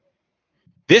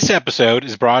This episode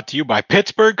is brought to you by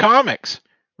Pittsburgh Comics,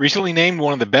 recently named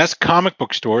one of the best comic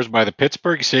book stores by the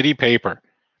Pittsburgh City Paper.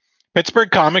 Pittsburgh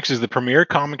Comics is the premier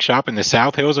comic shop in the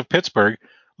South Hills of Pittsburgh,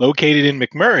 located in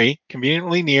McMurray,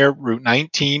 conveniently near Route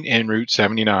 19 and Route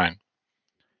 79.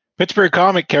 Pittsburgh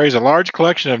Comic carries a large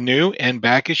collection of new and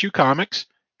back issue comics,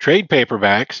 trade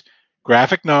paperbacks,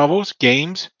 graphic novels,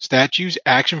 games, statues,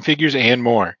 action figures, and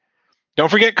more. Don't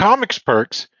forget Comics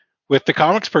Perks. With the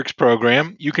Comics Perks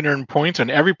program, you can earn points on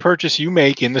every purchase you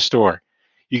make in the store.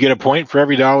 You get a point for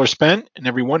every dollar spent, and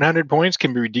every 100 points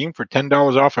can be redeemed for $10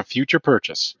 off a future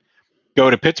purchase. Go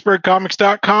to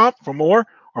pittsburghcomics.com for more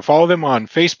or follow them on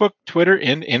Facebook, Twitter,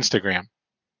 and Instagram.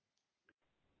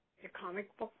 Your comic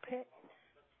book pit?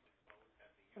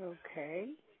 Okay.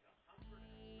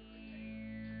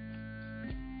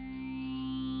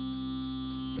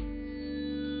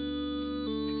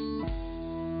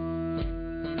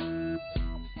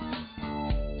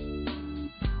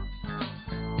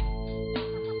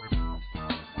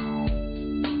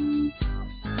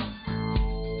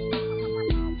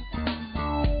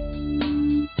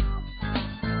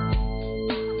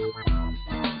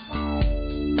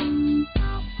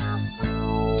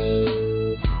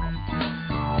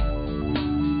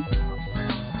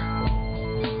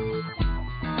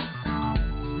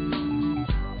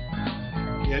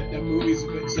 Yeah, that movie's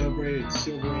celebrated its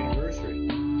silver anniversary.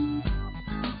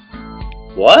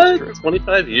 What? true.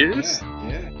 25 years?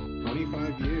 Yeah,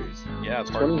 25 years. Yeah, it's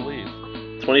hard to 20.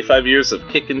 believe. 25 years of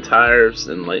kicking tires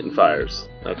and lighting fires.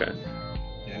 Okay.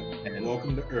 Yeah, And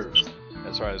welcome to Earth.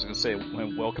 that's right. I was going to say,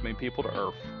 when welcoming people to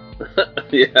Earth.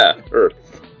 Yeah,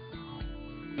 Earth.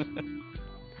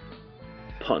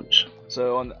 Punch.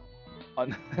 So on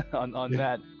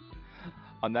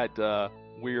that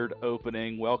weird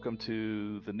opening, welcome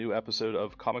to the new episode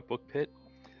of Comic Book Pit.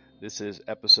 This is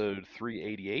episode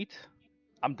 388.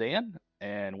 I'm Dan,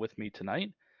 and with me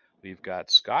tonight we've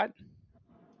got Scott.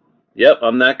 Yep,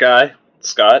 I'm that guy,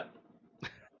 Scott.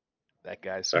 That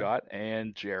guy Scott,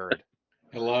 and Jared.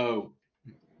 Hello.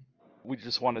 We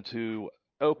just wanted to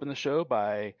open the show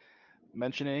by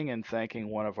mentioning and thanking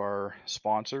one of our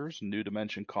sponsors, New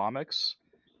Dimension Comics.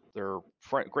 They're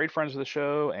great friends of the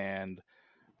show, and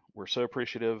we're so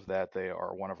appreciative that they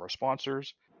are one of our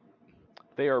sponsors.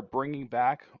 They are bringing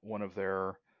back one of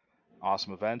their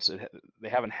awesome events. They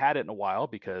haven't had it in a while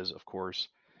because, of course,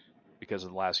 because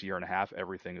of the last year and a half,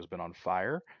 everything has been on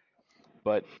fire.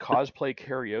 But cosplay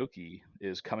karaoke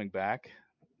is coming back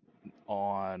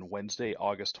on Wednesday,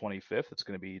 August 25th. It's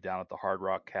going to be down at the Hard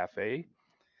Rock Cafe.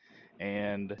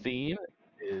 And the theme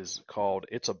is called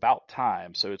It's About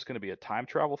Time. So it's going to be a time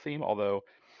travel theme, although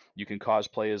you can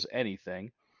cosplay as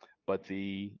anything. But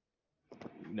they'll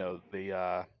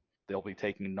be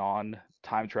taking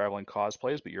non-time traveling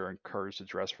cosplays, but you're encouraged to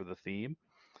dress for the theme.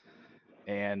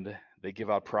 And they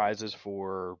give out prizes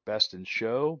for best in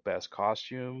show, best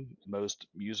costume, most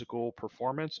musical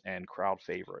performance, and crowd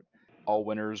favorite. All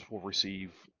winners will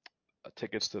receive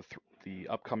tickets to the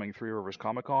upcoming Three Rivers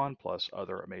Comic Con, plus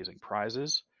other amazing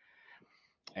prizes.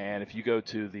 And if you go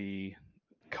to the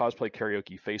Cosplay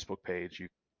Karaoke Facebook page,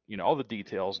 you know all the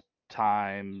details,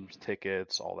 times,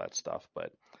 tickets, all that stuff.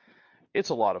 But it's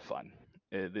a lot of fun.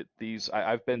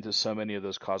 I've been to so many of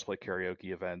those cosplay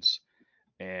karaoke events,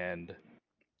 and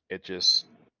it just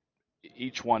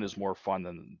each one is more fun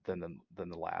than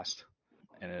the last.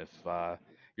 And if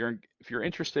you're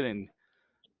interested in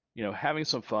having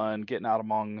some fun, getting out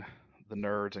among the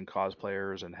nerds and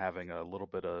cosplayers, and having a little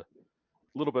bit of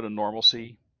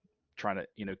normalcy, trying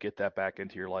to get that back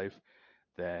into your life,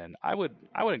 then I would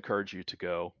encourage you to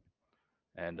go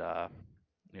and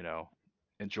you know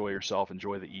enjoy yourself,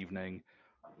 enjoy the evening,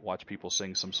 watch people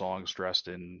sing some songs dressed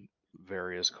in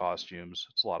various costumes.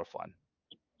 It's a lot of fun.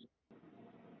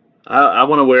 I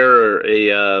want to wear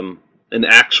an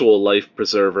actual life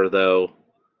preserver though.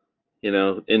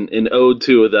 In ode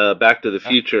to the Back to the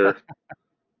Future.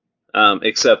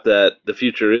 Except that the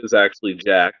future is actually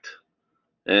jacked,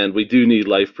 and we do need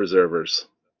life preservers.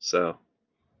 So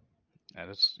And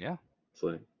it's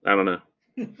like, I don't know.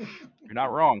 you're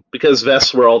not wrong. Because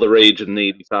vests were all the rage in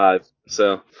 '85.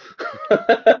 So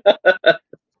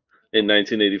in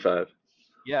 1985,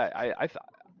 Yeah,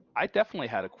 I definitely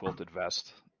had a quilted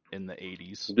vest in the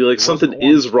 '80s. it'd be like It wasn't something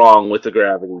is orange. wrong with the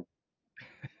gravity.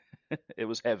 It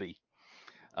was heavy.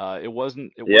 It Yeah,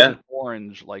 wasn't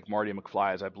orange like Marty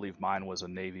McFly's. I believe mine was a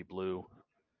navy blue.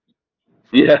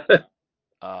 yeah.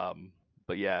 Um,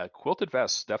 but yeah, quilted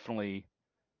vests definitely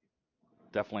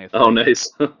a Oh, thing.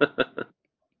 nice.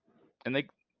 And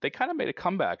they kind of made a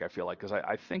comeback. I feel like because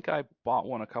I think I bought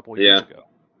one a couple years Yeah. ago.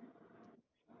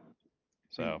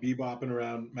 Be So bebopping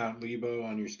around Mount Lebo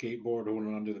on your skateboard,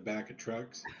 holding onto the back of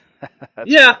trucks.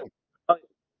 that's Yeah. great. Oh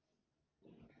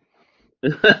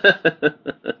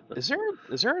Is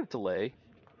there a delay?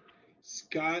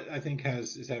 Scott, I think,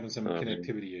 is having some man.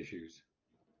 connectivity issues.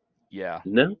 Yeah.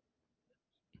 No.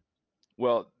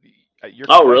 Well, you're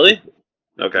Oh connected, really?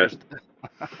 but Okay. there's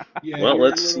Yeah, Well, your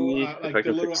let's little see if I like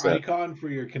the can little fix that. icon for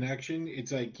your connection,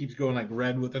 it's like keeps going like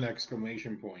red with an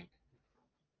exclamation point.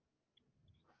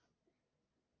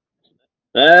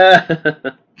 All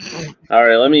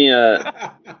right. Let me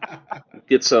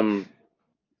get some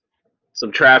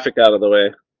traffic out of the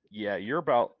way. yeah, you're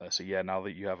about so yeah, now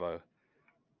that you have a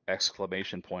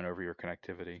exclamation point over your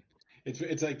connectivity.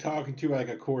 It's like talking to like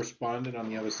a correspondent on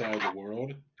the other side of the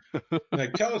world.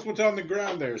 Like, tell us what's on the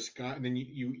ground there, Scott. And then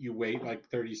you wait like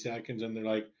 30 seconds, and they're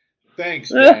like,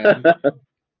 "Thanks, Dan.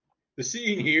 The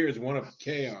scene here is one of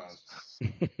chaos.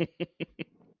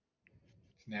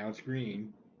 Now it's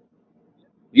green."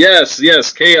 Yes,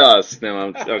 chaos. No,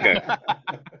 I'm okay.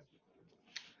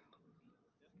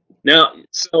 Now,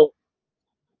 so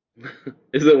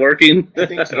is it working? I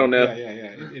think I don't so. know.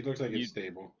 Yeah. It looks like You it's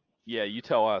stable. yeah, you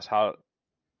tell us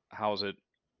how's it,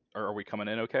 or are we coming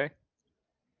in okay?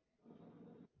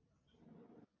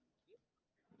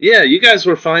 Yeah, you guys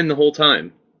were fine the whole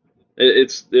time.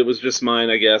 It was just mine,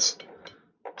 I guess.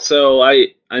 So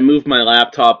I moved my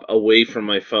laptop away from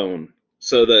my phone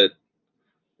so that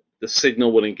the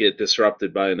signal wouldn't get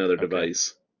disrupted by another Okay.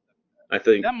 device. I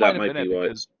think That might that have might been be it what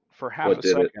because for half what a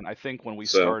did it. second, I think when we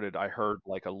So started, I heard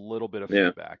like a little bit of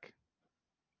yeah, feedback.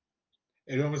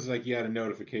 It almost like you had a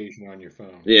notification on your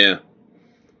phone. yeah,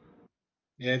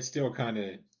 Yeah, it's still kind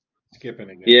of skipping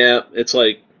again. yeah. It's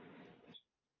like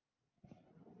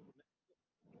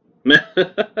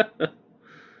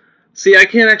see, I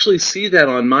can't actually see that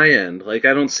on my end. Like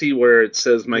I don't see where it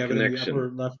says Do my you have it in the connection.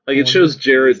 upper left Like it shows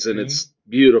corner of your Jared's and screen? it's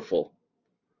beautiful.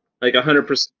 Like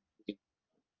 100%.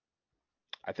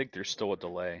 I think there's still a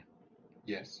delay.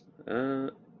 Yes. Uh,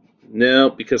 no,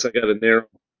 because I got a narrow.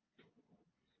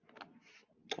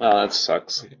 Oh, that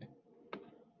sucks.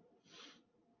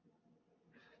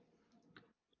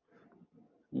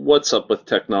 What's up with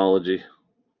technology?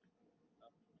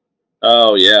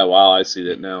 Oh yeah, wow, I see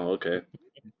that now. Okay.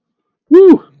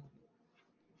 Woo!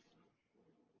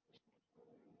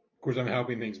 Of course, I'm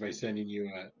helping things by sending you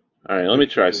Alright, let me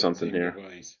try pictures of that something same here.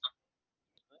 device.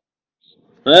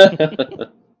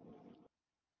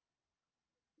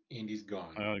 Andy's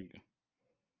gone. Uh,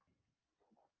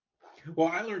 Well,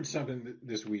 I learned something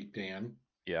this week, Dan.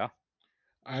 yeah.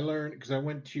 I learned because I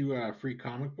went to Free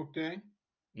Comic Book Day,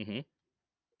 Hmm.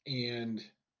 and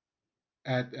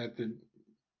at the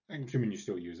I'm assuming you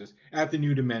still use this at the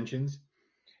New Dimensions,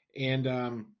 and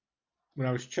when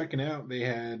I was checking out, they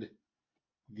had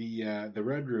the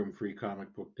Red Room Free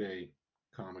Comic Book Day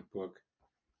comic book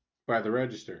by the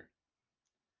register,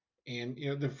 and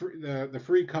the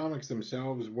free comics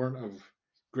themselves weren't of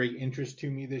great interest to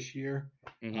me this year.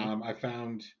 Hmm. I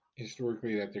found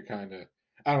historically that they're kind of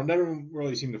I don't never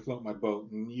really seem to float my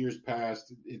boat. In years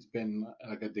past, it's been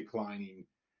like a declining,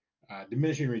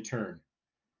 diminishing return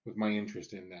with my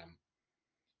interest in them.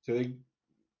 So they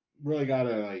really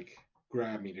gotta like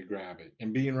grab me to grab it.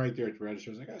 And being right there at the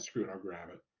register, I was like, ah, screw it, I'll grab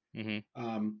it. Hmm.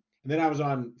 And then I was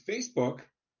on Facebook,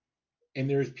 and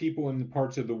there's people in the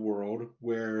parts of the world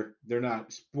where they're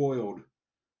not spoiled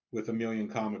with a million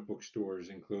comic book stores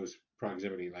in close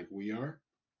proximity like we are.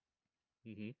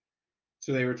 Hmm.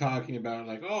 So they were talking about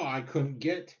like, oh, I couldn't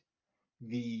get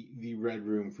the Red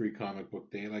Room Free Comic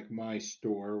Book Day, like my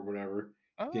store or whatever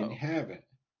didn't Oh, have it.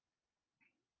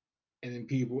 And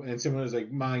then someone was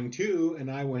like, mine too, and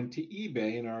I went to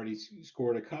eBay and already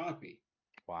scored a copy.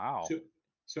 wow. So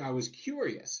so I was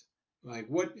curious, like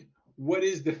what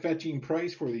is the fetching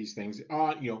price for these things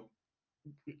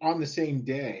on the same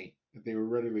day that they were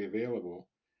readily available?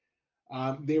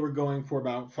 They were going for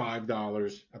about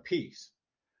 $5 a piece.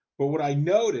 But what I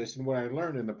noticed and what I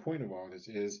learned, and the point of all this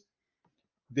is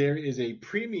there is a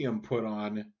premium put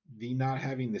on the not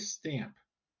having the stamp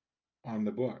on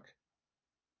the book.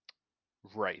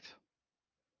 Right.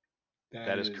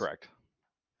 That That is is, correct.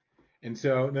 and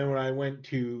so then when I went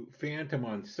to Phantom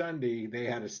on Sunday, they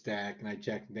had a stack, and I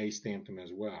checked, and they stamped them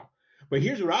as well. But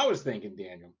here's what I was thinking,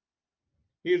 Daniel.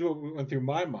 Here's what went through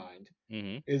my mind: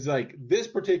 Hmm. is like this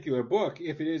particular book,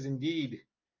 if it is indeed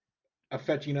a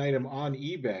fetching item on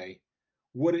eBay,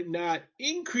 would it not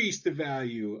increase the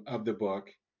value of the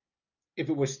book if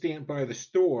it was stamped by the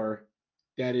store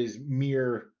that is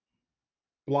mere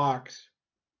blocks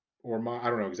I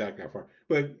don't know exactly how far,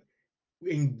 but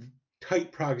in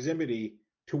tight proximity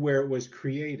to where it was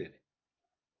created?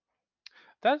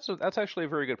 That's actually a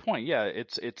very good point. Yeah,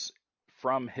 it's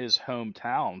from his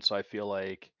hometown, so I feel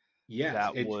like Yes,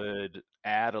 that would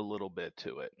add a little bit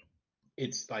to it.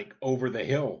 it's like over the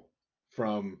hill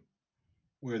from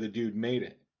where the dude made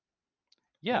it.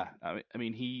 Yeah, Like I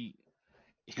mean it's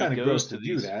he kind of goes gross to to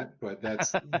do these. that, but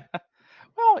that's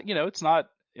Well, it's not.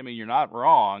 I mean, you're not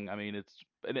wrong. I mean,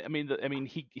 I mean,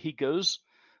 he goes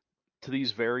to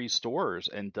these very stores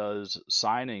and does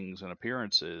signings and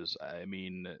appearances. I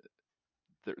mean,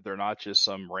 they're not just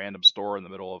some random store in the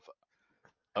middle of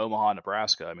Omaha,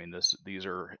 Nebraska. I mean, these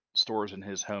are stores in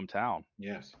his hometown.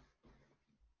 yes,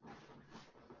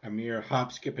 a mere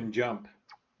hop, skip, and jump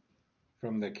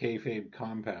from the kayfabe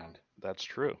compound That's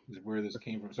true. is where this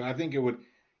came from. So I think it would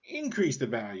increase the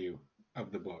value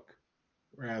of the book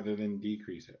rather than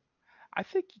decrease it. I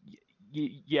think,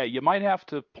 yeah, you might have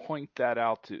to point that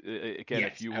out to, again,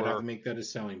 if Yes, you I'd have to were, make that a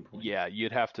selling point. yeah,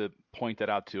 you'd have to point that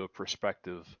out to a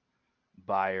prospective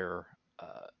buyer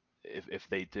if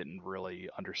they didn't really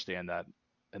understand that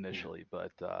Yeah, initially.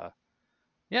 But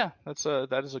yeah,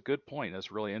 that is a good point.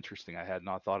 That's really interesting. I had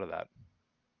not thought of that.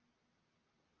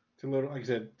 it's a little, like I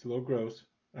said, it's a little gross.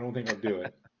 I don't think I'll do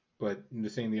it, but I'm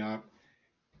just saying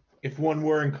if one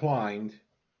were inclined,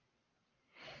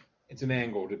 it's an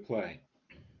angle to play.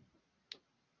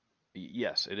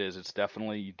 Yes, it is. It's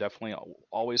definitely you definitely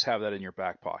always have that in your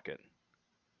back pocket.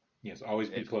 Yes, always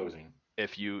be If closing.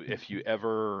 if you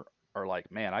ever are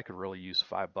like, man, I could really use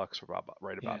 $5 for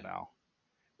right about Yeah, now.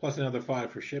 plus another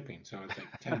five for shipping, so it's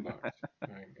like $10.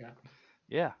 Right? Yeah.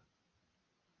 Yeah.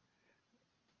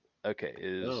 Okay.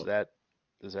 Oh,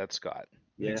 Is that Scott?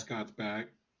 I think yeah. Scott's back.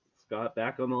 Scott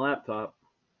back on the laptop.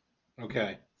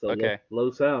 Okay, So Okay.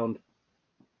 low sound.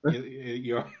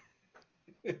 you're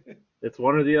It's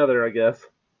one or the other, I guess.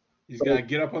 he's got But to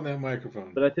get up on that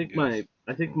microphone. but I I think guess.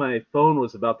 my phone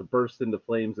was about to burst into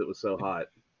flames. It was so hot.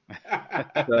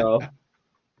 So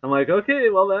I'm like, okay,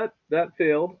 well that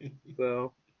failed.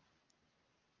 So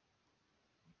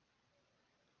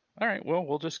All right. Well,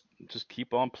 we'll just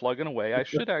keep on plugging away. I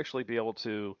should actually be able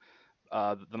to.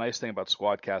 The nice thing about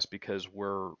Squadcast, because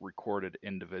we're recorded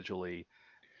individually,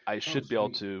 I Oh, should be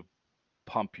able sweet. to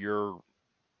pump your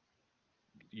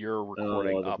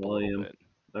recording oh, the up a little volume. bit.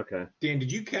 Okay. Dan,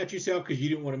 did you catch yourself because you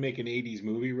didn't want to make an '80s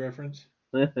movie reference?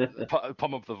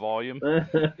 Pump up the volume.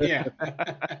 Yeah.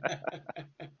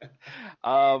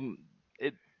 Um,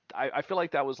 it. I feel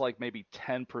like that was like maybe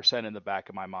 10% in the back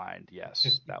of my mind.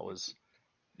 Yes, that was.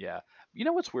 Yeah. You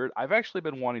know what's weird? I've actually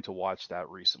been wanting to watch that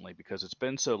recently because it's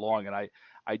been so long, and I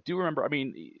do remember. I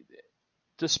mean,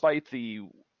 despite the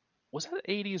was that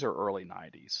 80s or early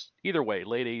 90s? Either way,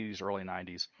 late 80s, early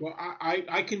 90s. Well,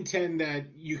 I contend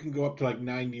that you can go up to like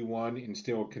 91 and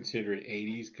still consider it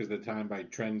 80s because the time by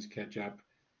trends catch up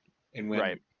and when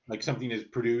Right. like something is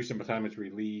produced and by the time it's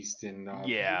released and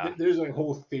Yeah. there's a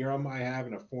whole theorem I have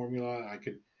and a formula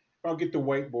I'll get the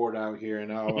whiteboard out here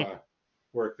and I'll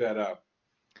work that up.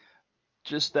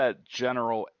 Just that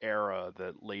general era,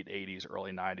 the late 80s,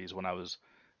 early 90s, when I was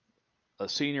a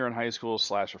senior in high school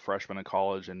slash a freshman in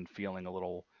college and feeling a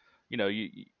little,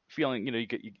 feeling,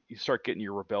 you start getting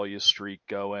your rebellious streak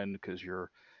going because you're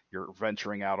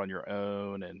venturing out on your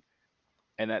own,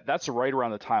 and that's right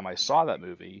around the time I saw that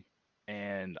movie,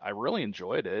 and I really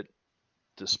enjoyed it,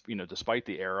 despite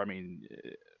the era. I mean,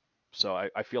 so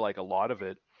I feel like a lot of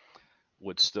it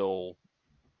would still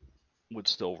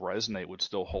resonate, would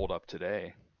still hold up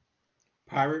today.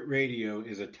 Pirate radio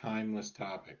is a timeless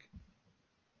topic.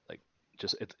 Like,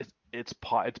 just it's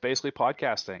basically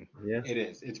podcasting. Yeah. It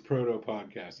is. It's proto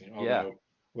podcasting, Yeah. although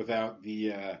without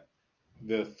the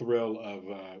thrill of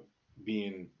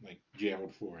being like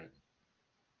jailed for it.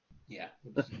 Yeah,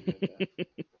 we'll just leave it at that.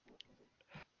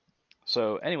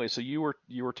 So anyway, so you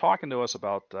were talking to us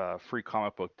about Free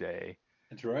Comic Book Day,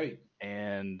 That's right.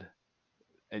 and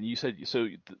you said so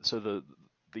the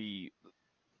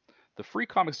the free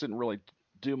comics didn't really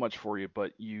do much for you,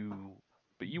 but you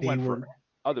They went were for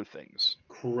other things.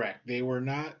 correct. They were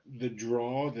not the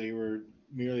draw. They were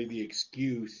merely the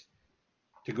excuse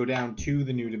to go down to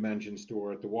the New Dimension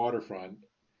store at the waterfront.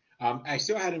 I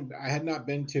still hadn't. I had not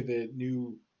been to the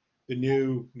new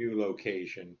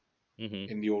location Hmm.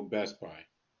 in the old Best Buy.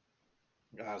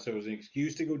 So it was an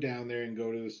excuse to go down there and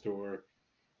go to the store,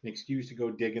 an excuse to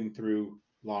go digging through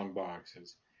long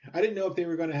boxes. I didn't know if they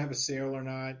were going to have a sale or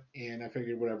not, and I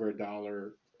figured whatever a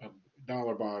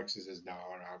dollar box is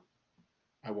dollar.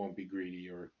 I won't be greedy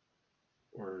or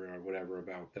whatever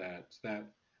about that. So that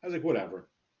I was like whatever.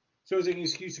 So it was an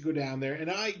excuse to go down there,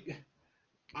 and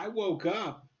I woke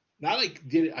up. And I like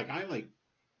did it like I like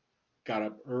got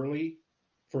up early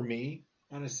for me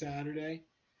on a Saturday,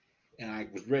 and I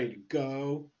was ready to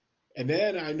go. And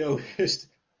then I noticed,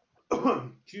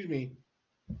 excuse me,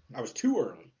 I was too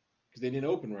early because they didn't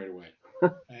open right away.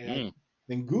 Mm.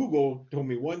 Then Google told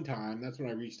me one time. That's when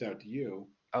I reached out to you,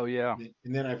 Oh yeah.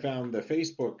 and then I found the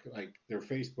Facebook, like their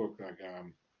Facebook, like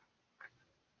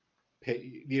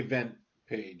the event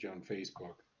page on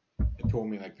Facebook. It told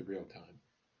me like the real time.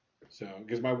 So,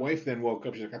 because my wife then woke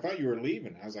up, she's like, "I thought you were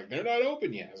leaving." I was like, "They're not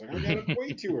open yet." I was like, "I got up way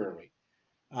too early."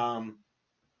 Um,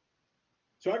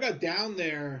 so I got down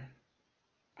there,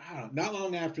 I don't know, not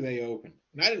long after they opened,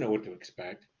 and I didn't know what to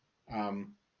expect.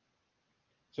 Um,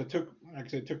 so I took, like I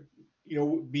said, took,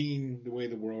 being the way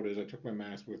the world is, I took my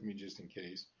mask with me just in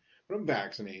case. But I'm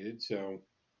vaccinated, so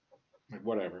like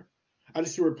whatever. I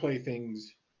just sort of play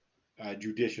things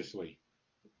judiciously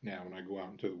now when I go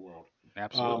out into the world.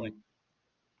 Absolutely. Um,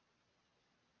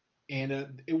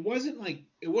 and it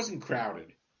wasn't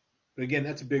crowded. But again,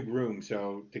 that's a big room,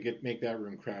 so to make that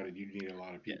room crowded, you need a lot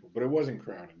of It, people. But it wasn't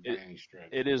crowded by it any stretch.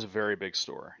 it is a very big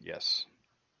store. Yes.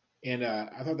 And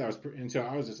I thought that was, and so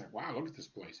I was just like, wow, look at this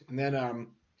place. And then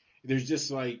there's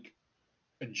just like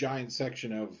a giant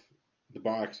section of the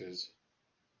boxes,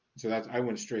 so that's I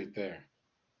went straight there.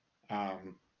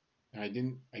 Um, and I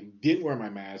didn't wear my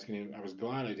mask, and I was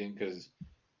glad I didn't because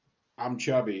I'm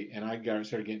chubby, and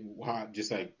started getting hot,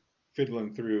 just like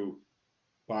fiddling through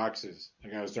boxes.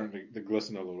 Like I was starting to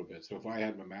glisten a little bit. So if I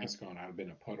had my mask on, I'd have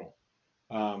been a puddle.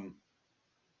 Um,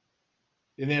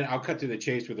 and then I'll cut to the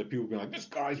chase with the people being like, "This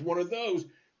guy's one of those."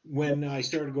 When I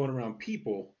started going around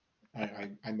people,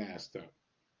 I masked up.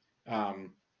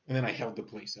 And then I held the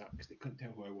place up because they couldn't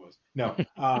tell who I was. No,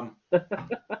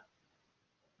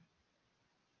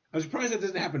 I'm surprised that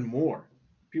doesn't happen more.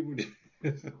 People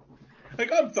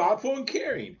like, I'm thoughtful and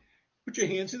caring. Put your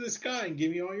hands to the sky and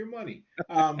give me all your money.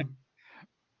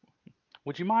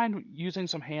 Would you mind using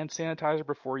some hand sanitizer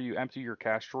before you empty your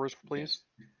cash drawers, please?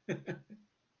 Yes.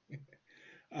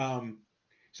 um,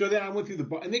 so then I went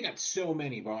through and they got so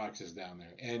many boxes down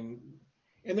there, and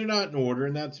they're not in order,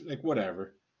 and that's like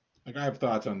whatever. Like I have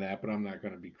thoughts on that, but I'm not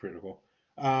going to be critical.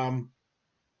 Um,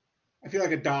 I feel like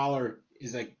 $1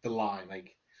 is like the line.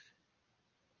 Like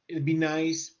it'd be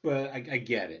nice, but I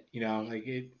get it. Like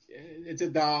it's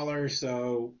 $1,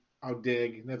 so I'll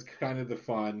dig. That's kind of the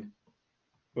fun.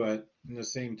 But in the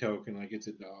same token, like it's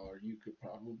 $1, you could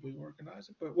probably organize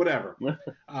it, but whatever.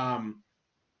 Um,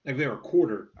 like if they were a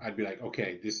quarter, I'd be like,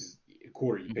 okay, this is a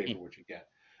quarter. You pay for what you get.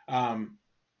 Um,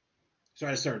 so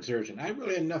I started searching. I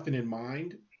really had nothing in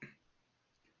mind,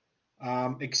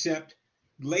 except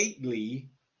lately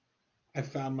I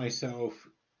found myself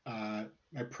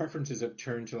my preferences have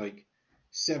turned to like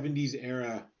 70s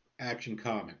era action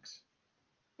comics,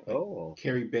 like Oh,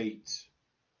 Carrie Bates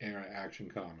era action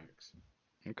comics.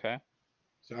 Okay.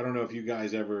 So I don't know if you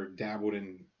guys ever dabbled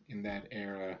in that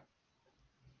era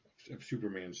of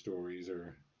Superman stories,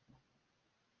 or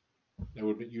that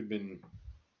would be, you've been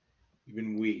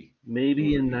we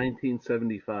maybe those in people.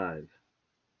 1975.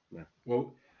 No.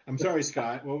 Well, I'm sorry,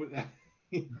 Scott. What was that?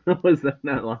 Was that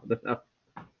not long enough?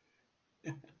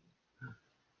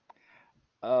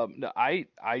 No,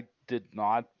 I did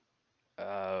not.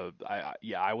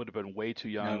 Yeah, I would have been way too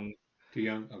No, young too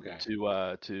young. Okay.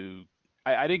 to.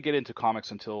 I didn't get into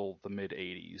comics until the mid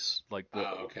 '80s, like the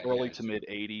Oh, okay. early Yeah. to So mid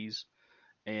 '80s,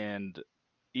 and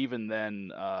even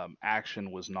then,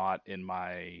 action was not in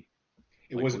my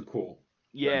it like. wasn't cool.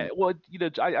 Yeah, well,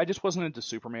 I just wasn't into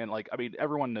Superman. Like, I mean,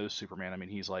 everyone knows Superman. I mean,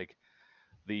 he's like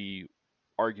the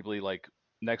arguably like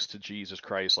next to Jesus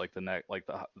Christ, like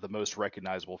the most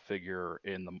recognizable figure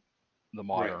in the Right.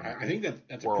 modern I think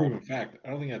that's a world. proven fact. I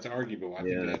don't think that's arguable. I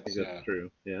think Yeah, I think that's true.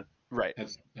 Yeah. Right.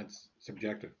 that's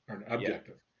subjective or Yeah.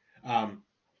 objective. Um.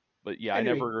 But yeah, I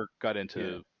Anyway. never got Yeah.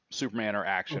 into Superman or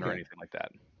action or Okay. anything like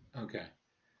that. Okay.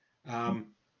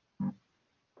 Um.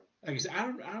 Like I said, I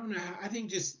don't know. I think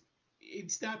just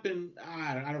it's not been.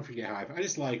 I don't forget how I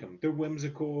just like them. They're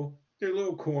whimsical. They're a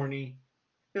little corny.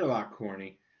 They're a lot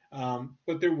corny.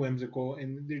 But they're whimsical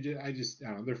and I don't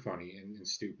know, they're funny and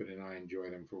stupid and I enjoy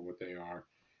them for what they are.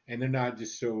 And they're not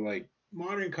just so like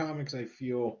modern comics. I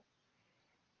feel,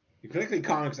 particularly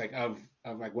comics like of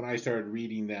like when I started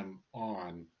reading them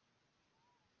on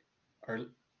are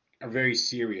are very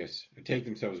serious or take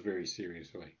themselves very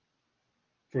seriously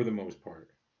for the most part,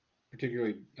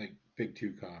 particularly like big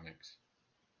two comics,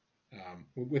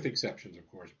 with exceptions of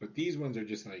course. But these ones are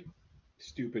just like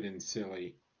stupid and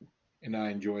silly, and I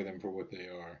enjoy them for what they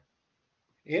are.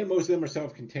 And most of them are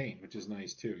self-contained, which is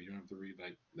nice too. You don't have to read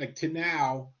like to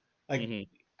now like Hmm.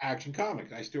 Action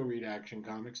Comics. I still read Action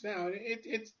Comics now, and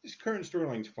it's this current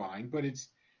storyline's fine, but it's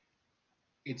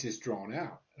just drawn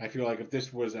out. I feel like if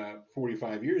this was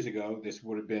 45 years ago, this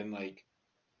would have been like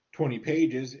 20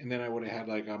 pages, and then I would have had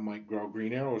like a Mike Grell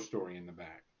Green Arrow story in the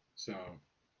back. So,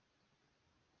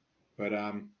 but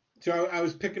so I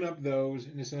was picking up those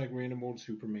and just like random old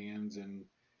Supermans and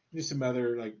just some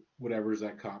other like whatever's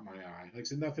that caught my eye. Like I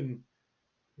said, nothing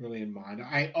really in mind.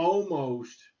 I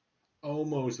almost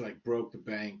like broke the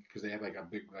bank because they had like a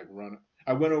big like run.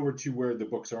 I went over to where the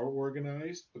books are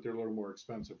organized, but they're a little more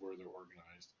expensive where they're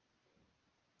organized.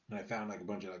 And I found like a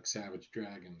bunch of like Savage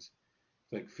Dragons,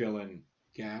 like filling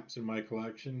gaps in my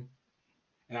collection.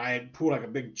 And I had pulled like a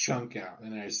big chunk out,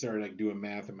 and then I started like doing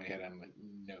math in my head. I'm like,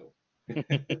 no,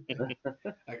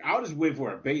 like I'll just wait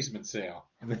for a basement sale.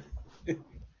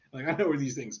 Like I know where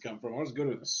these things come from. I'll just go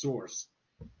to the source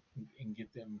and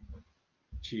get them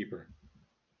cheaper.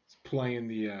 It's playing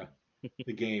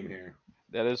the game here.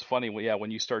 That is funny. Yeah,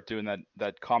 when you start doing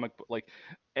that comic book,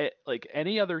 like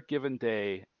any other given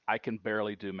day, I can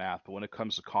barely do math. But when it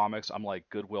comes to comics, I'm like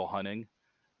Goodwill Hunting.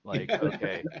 Like,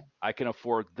 okay, I can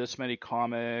afford this many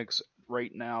comics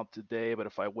right now today, but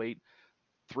if I wait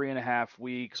 3.5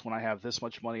 weeks when I have this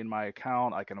much money in my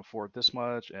account, I can afford this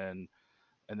much, and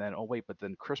then oh wait, but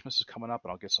then Christmas is coming up,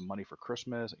 and I'll get some money for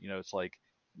Christmas. It's like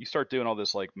you start doing all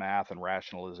this like math and Yeah,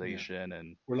 rationalization,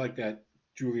 and we're like that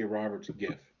Julia Roberts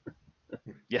gif.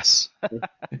 yes,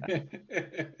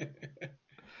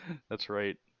 that's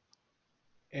right.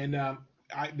 And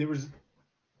there was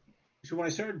so when I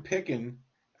started picking,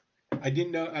 I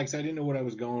didn't know, like I didn't know what I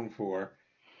was going for,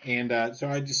 and so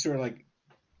I just sort of like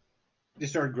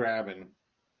just started grabbing.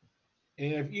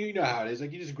 And if you know how it is,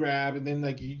 like you just grab, and then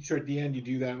like you start at the end, you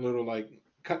do that little like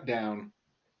cut down.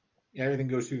 Everything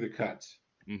goes through the cuts.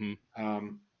 Hmm.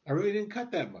 I really didn't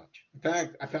cut that much. In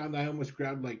fact, I found I almost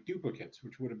grabbed like duplicates,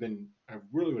 which would have been I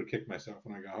really would have kicked myself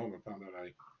when I got home and found out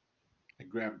I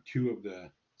grabbed two of the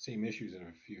same issues in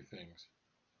a few things.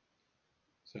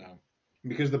 So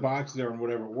because the boxes are in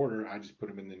whatever order, I just put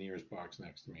them in the nearest box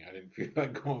next to me. I didn't feel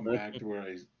like going back to where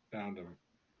I found them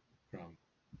from.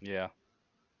 Yeah.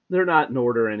 They're not in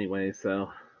order anyway, so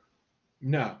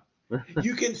No,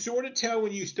 you can sort of tell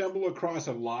when you stumble across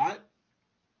a lot,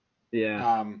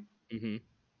 yeah, um, Hmm.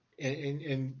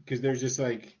 and because there's just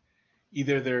like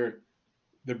either they're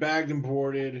bagged and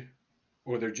boarded,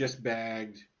 or they're just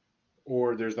bagged,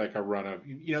 or there's like a run of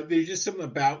there's just something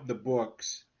about the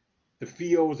books. The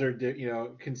feels are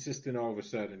consistent all of a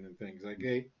sudden and things like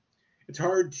it's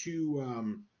hard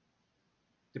to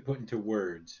put into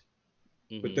words,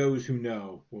 but Hmm. those who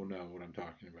know will know what I'm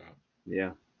talking about.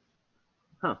 yeah,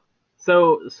 huh?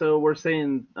 So we're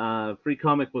saying Free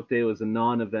Comic Book Day was a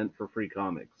non-event for free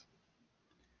comics,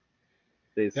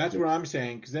 That's basically. what I'm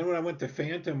saying. Because then when I went to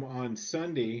Phantom on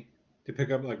Sunday to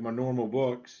pick up like my normal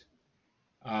books,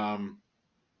 um,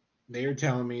 they were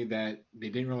telling me that they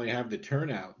didn't really have the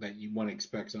turnout that one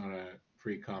expects on a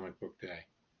free comic book day.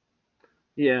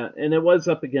 Yeah, and it was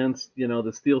up against,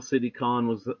 the Steel City Con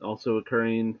was also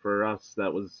occurring for us.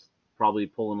 That was probably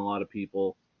pulling a lot of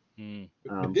people. Mm.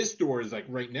 But this store is like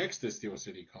right next to Steel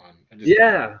City Con. I just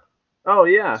found Yeah. out. Oh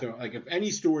yeah. So like if any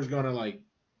store is gonna like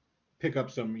pick up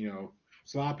some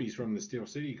sloppies from the Steel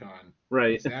City Con,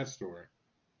 Right. it's that store.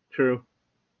 True.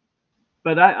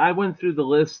 But I went through the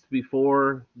list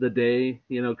before the day,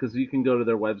 because you can go to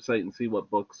their website and see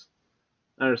what books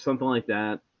or something like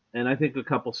that. And I think a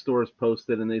couple stores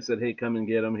posted and they said, "Hey, come and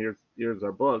get them. Here's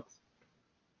our books."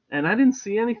 And I didn't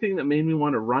see anything that made me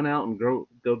want to run out and go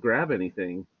grab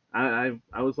anything. I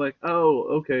was like,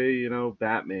 "Oh, okay,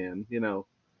 Batman,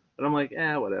 But I'm like,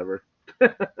 whatever.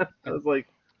 I was like,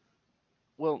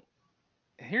 Well,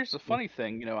 here's the funny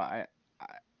thing. I,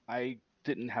 I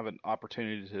didn't have an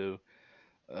opportunity to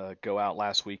go out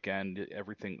last weekend.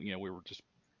 Everything, we were just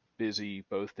busy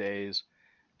both days,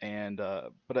 and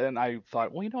but then I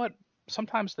thought, well, you know what?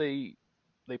 Sometimes they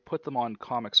put them on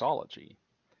Comixology,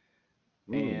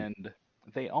 mm, and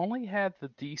they only had the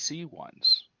DC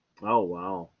ones, oh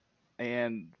wow,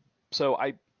 and so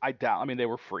I mean they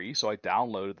were free, so I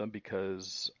downloaded them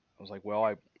because I was like, well,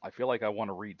 I feel like I want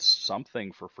to read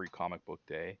something for Free Comic Book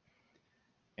Day,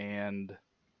 and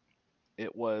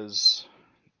it was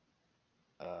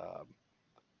uh,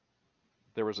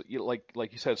 there was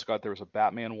like you said, Scott, there was a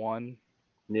Batman one.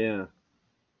 yeah,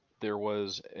 There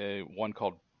was a one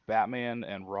called Batman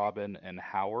and Robin and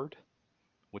Howard,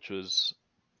 which was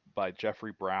by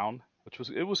Jeffrey Brown, which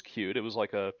was cute. It was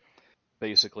like a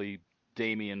basically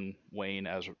Damian Wayne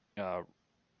as uh,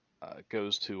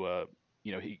 goes to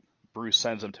he Bruce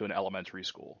sends him to an elementary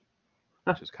school,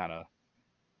 which is kind of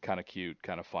cute,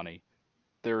 kind of funny.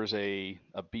 There's a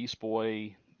Beast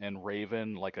Boy and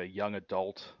Raven, like a young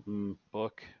adult mm,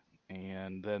 book,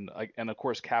 and then and of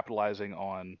course capitalizing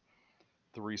on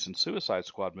the recent Suicide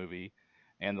Squad movie,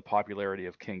 and the popularity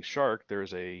of King Shark,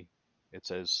 it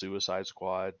says Suicide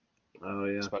Squad Oh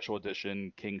yeah. Special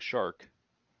Edition King Shark.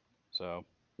 So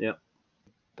Yep.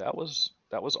 that was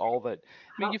all that.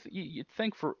 I mean, How, you'd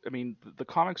think for. I mean, the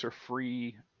comics are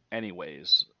free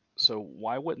anyways. So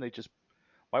why wouldn't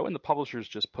the publishers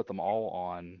just put them all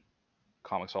on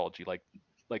Comixology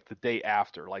like the day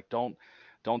after? Like don't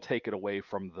take it away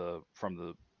the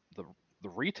the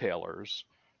retailers.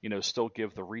 Still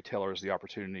give the retailers the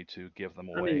opportunity to give them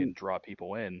I away mean, and draw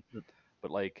people in.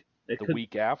 But like it the could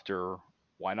week after,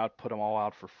 why not put them all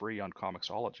out for free on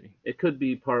Comixology? it could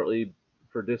be partly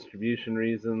for distribution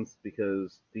reasons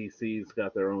because DC's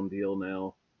got their own deal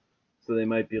now, so they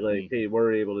might be like, Hmm. hey,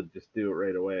 we're able to just do it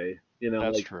right away.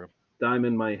 That's Like true.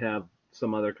 Diamond might have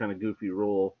some other kind of goofy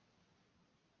rule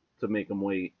to make them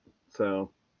wait.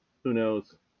 So who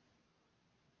knows?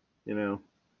 You know,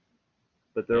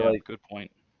 but they're Yeah, like good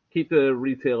point. keep the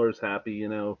retailers happy.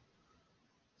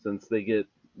 Since they get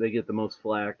the most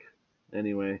flack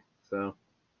anyway. So,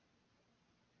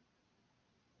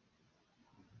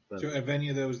 but So, have any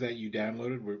of those that you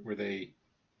downloaded were they?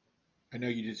 I know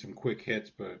you did some quick hits,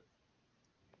 but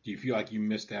do you feel like you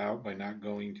missed out by not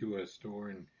going to a store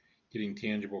and getting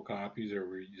tangible copies, or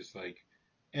were you just like,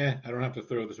 I don't have to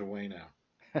throw this away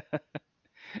now?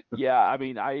 Yeah, I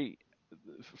mean,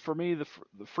 for me the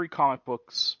free comic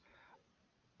books,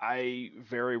 I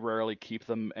very rarely keep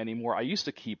them anymore. I used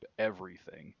to keep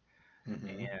everything, Hmm.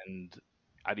 and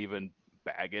I'd even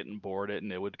bag it and board it,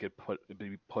 and it would get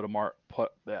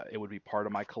it would be part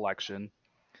of my collection.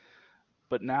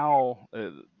 But now,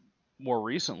 more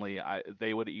recently,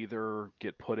 they would either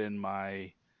get put in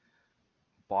my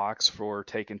box for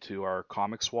taken to our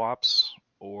comic swaps,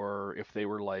 or if they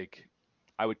were like,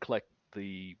 I would collect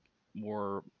the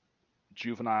more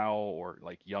juvenile or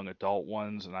like young adult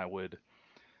ones, and I would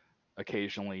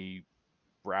occasionally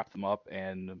wrap them up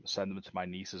and send them to my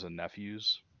nieces and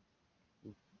nephews,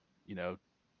 you know,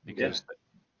 Okay. yeah, because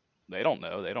they don't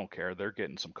know, they don't care, they're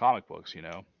getting some comic books.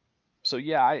 So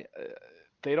yeah,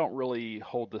 they don't really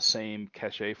hold the same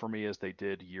cachet for me as they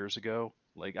did years ago.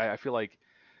 Like I feel like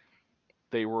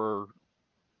they were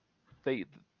they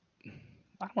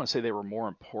I don't want to say they were more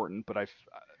important, but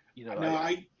No,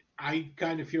 I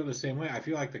kind of feel the same way. I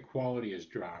feel like the quality has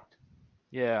dropped.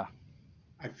 yeah.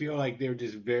 I feel like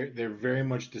they're very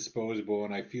much disposable,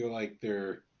 and I feel like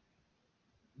they're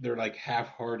like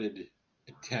half-hearted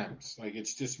attempts. Like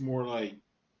it's just more like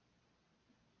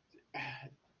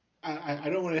I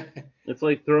don't want to. it's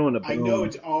like throwing a I know bone.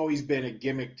 it's always been a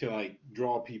gimmick to like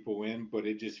draw people in, but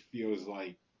it just feels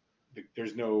like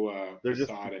there's no They're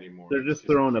just facade anymore. they're It's just just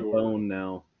throwing a pure. bone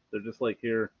now. They're just like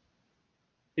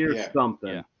here's Yeah, something.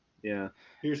 Yeah. Yeah,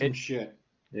 here's some It shit.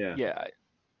 yeah. yeah,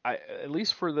 I at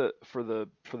least for the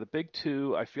big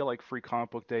two, I feel like Free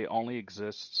Comic Book Day only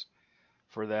exists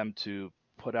for them to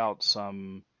put out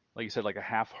some, like you said, like a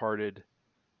half-hearted,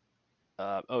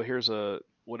 oh, here's a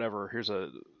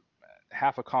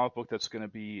half a comic book that's going to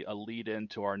be a lead in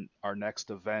to our next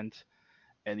event,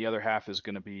 and the other half is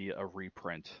going to be a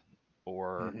reprint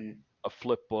or Hmm. a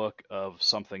flip book of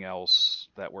something else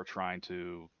that we're trying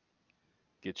to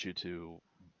get you to,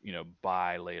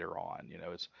 buy later on.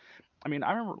 It's I mean,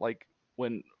 I remember like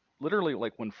when literally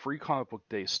like when Free Comic Book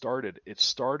Day started, it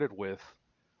started with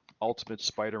Ultimate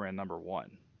Spider-Man #1.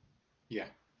 Yeah,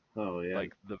 Oh yeah.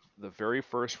 Like the very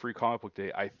first Free Comic Book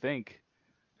Day, I think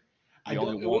I the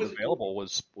only don't. It one was. available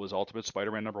was Ultimate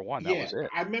Spider-Man #1. That Yeah, was it.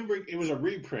 I remember it was a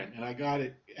reprint, and I got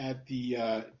it at the.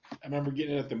 I remember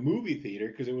getting it at the movie theater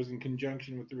because it was in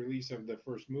conjunction with the release of the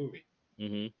first movie,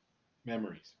 Hmm.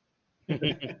 Memories.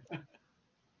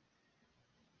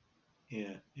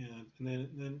 Yeah, yeah, and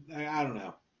then I don't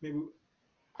know. Maybe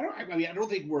I don't. I mean, I don't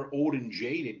think we're old and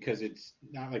jaded because it's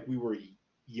not like we were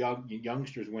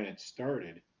youngsters when it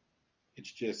started.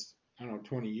 It's just I don't know,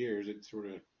 20 years. It's sort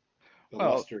of the Well,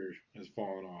 luster has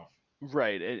fallen off.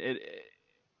 right.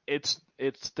 It's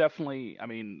definitely. I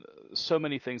mean, so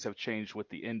many things have changed with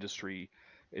the industry.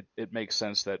 It makes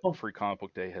sense that Well, Free Comic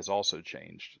Book Day has also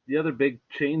changed. the other big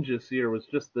change this year was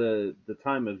just the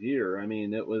time of year. I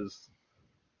mean, it was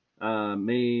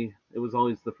May. It was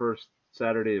always the first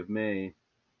Saturday of May,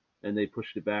 and they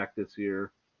pushed it back this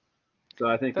year. So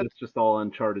I think That's it's just all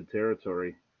uncharted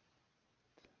territory.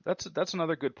 that's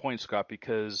another good point, Scott,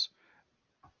 because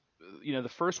the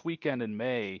first weekend in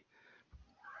May,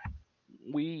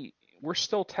 we're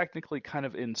still technically kind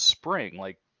of in spring.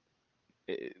 Like,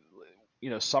 it,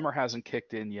 summer hasn't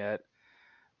kicked in yet,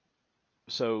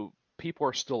 so people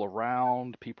are still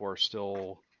around. People are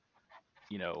still,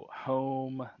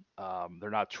 home. They're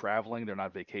not traveling. They're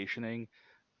not vacationing.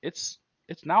 It's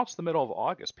it's the middle of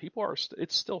August. People are.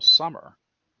 It's still summer.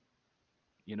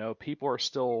 People are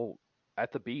still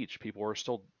at the beach. People are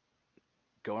still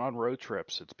going on road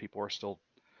trips. People are still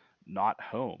not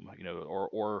home,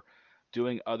 or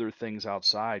doing other things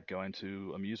outside, going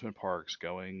to amusement parks,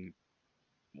 going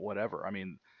whatever. I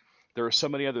mean, there are so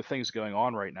many other things going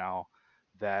on right now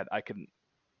that I can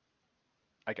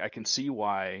see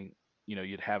why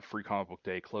you'd have Free Comic Book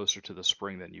Day closer to the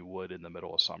spring than you would in the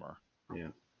middle of summer. Yeah.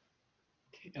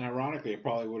 And ironically, it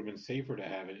probably would have been safer to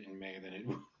have it in May than it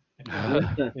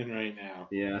than right now.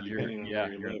 Yeah. Depending on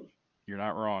where you live. You're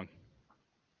not wrong.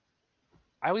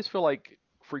 I always feel like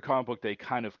Free Comic Book Day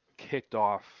kind of kicked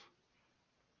off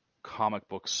comic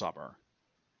book summer.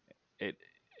 It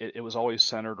it was always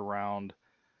centered around,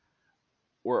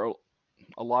 or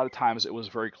a lot of times it was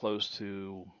very close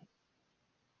to,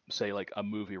 say, like a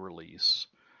movie release,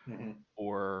 Hmm.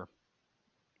 or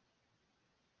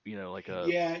like a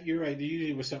Yeah, you're right. There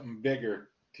usually was something bigger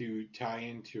to tie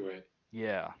into it.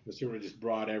 yeah. It sort of just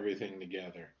brought everything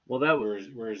together. Well, Whereas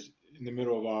in the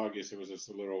middle of August, it was just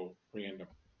a little random.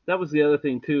 that was the other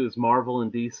thing too. Is Marvel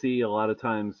and DC a lot of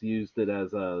times used it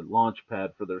as a launch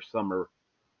pad for their summer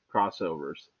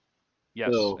crossovers.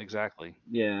 Yes, So exactly.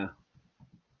 yeah.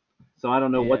 So I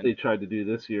don't know what they And tried to do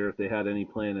this year, if they had any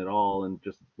plan at all, and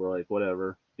just were like,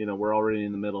 whatever. We're already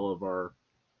in the middle of our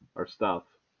stuff.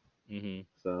 hmm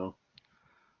So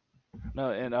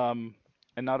no,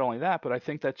 and not only that, but I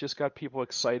think that just got people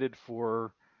excited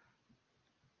for.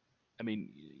 I mean,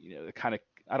 the kind of,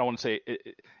 I don't want to say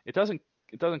it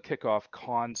doesn't kick off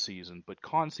con season, but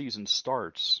con season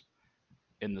starts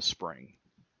in the spring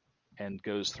and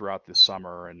goes throughout the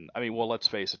summer. And I mean, well, let's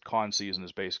face it, con season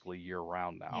is basically year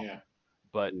round now. Yeah.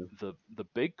 But yeah. the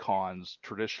big cons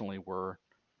traditionally were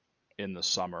in the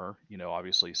summer.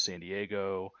 Obviously San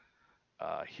Diego,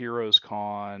 Heroes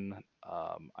Con.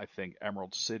 I think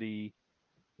Emerald City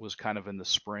was kind of in the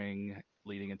spring,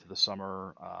 leading into the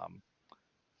summer.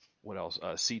 What else?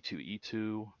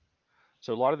 C2E2.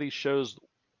 So a lot of these shows,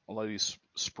 a lot of these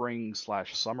spring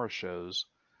slash summer shows,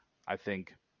 I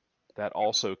think that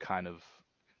also kind of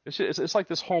it's like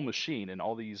this whole machine, and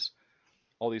all these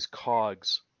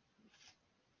cogs,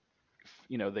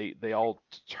 they all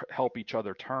help each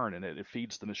other turn, and it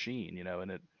feeds the machine,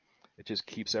 and it just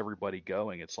keeps everybody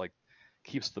going. It's like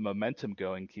keeps the momentum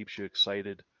going, keeps you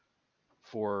excited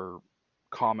for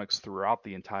comics throughout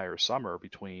the entire summer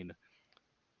between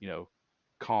you know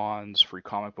cons, Free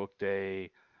Comic Book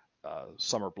Day,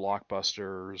 summer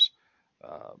blockbusters,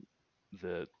 um,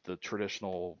 the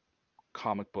traditional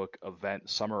comic book event,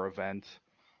 summer event.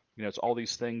 It's all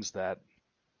these things that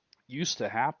used to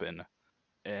happen,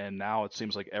 and now it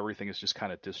seems like everything is just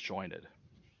kind of disjointed.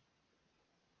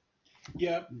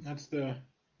 Yep, that's the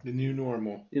new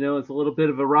normal. It's a little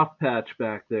bit of a rough patch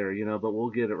back there, but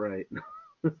we'll get it right.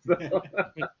 So,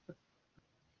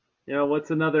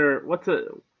 what's a,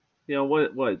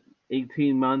 what,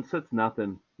 18 months? That's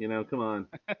nothing. Come on.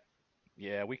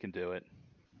 Yeah, we can do it.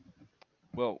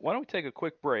 Well, why don't we take a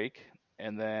quick break,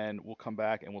 and then we'll come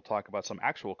back and we'll talk about some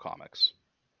actual comics.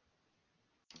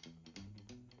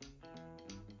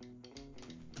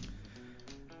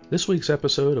 This week's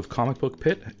episode of Comic Book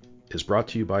Pit is brought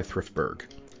to you by Thriftburg.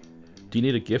 Do you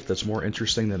need a gift that's more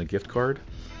interesting than a gift card?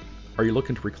 Are you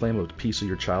looking to reclaim a piece of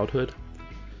your childhood?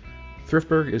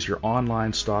 Thriftburg is your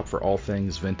online stop for all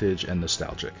things vintage and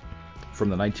nostalgic. From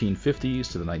the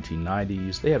 1950s to the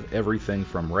 1990s, they have everything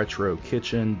from retro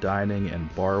kitchen, dining,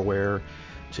 and barware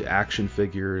to action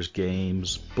figures,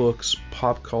 games, books,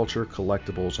 pop culture,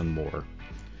 collectibles, and more.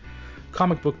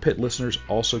 Comic Book Pit listeners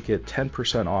also get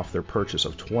 10% off their purchase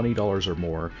of $20 or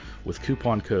more with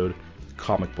coupon code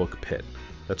ComicBookPit.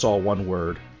 That's all one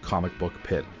word, Comic Book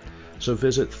Pit. So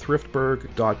visit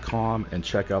thriftburg.com and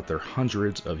check out their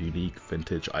hundreds of unique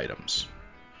vintage items.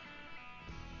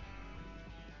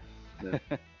 Yeah.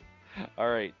 All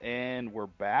right, and we're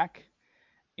back.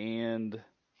 And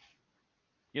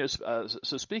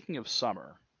so speaking of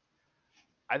summer,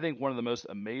 I think one of the most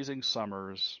amazing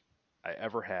summers I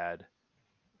ever had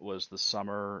was the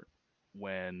summer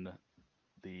when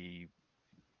the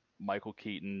Michael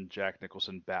Keaton, Jack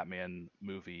Nicholson Batman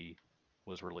movie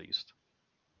was released.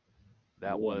 That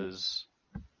Yeah. was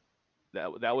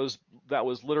that was that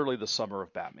was literally the summer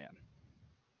of Batman.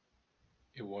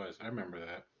 It was. I remember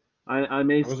that. I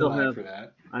may I was still alive have for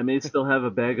that. I may still have a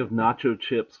bag of nacho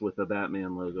chips with the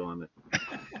Batman logo on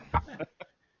it.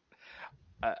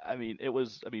 I mean, it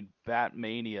was. I mean,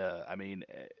 Batmania. I mean,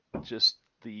 just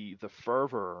the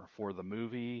fervor for the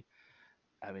movie.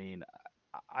 I mean,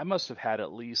 I must have had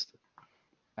at least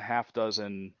a half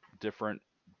dozen different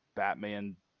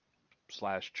Batman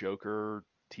slash Joker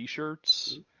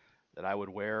T-shirts that I would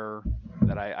wear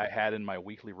that I had in my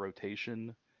weekly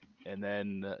rotation. And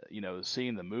then,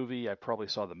 seeing the movie, I probably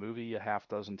saw the movie a half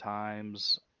dozen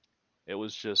times. It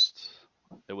was just,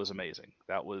 it was amazing.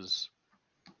 It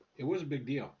was a big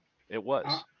deal. It I,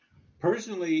 was.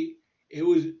 personally, it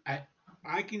was.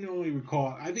 I can only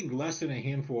recall. I think less than a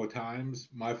handful of times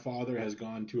my father has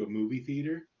gone to a movie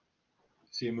theater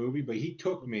to see a movie, but he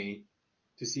took me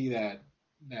to see that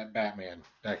Batman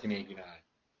back in '89,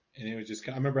 and it was just.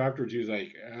 I remember afterwards he was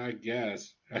like, "I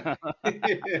guess."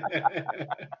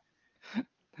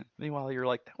 Meanwhile, you're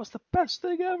like, that was the best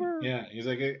thing ever. Yeah, he's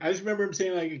like, I just remember him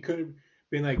saying like it could have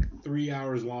been like 3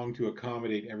 hours long to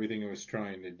accommodate everything it was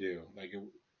trying to do.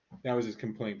 That was his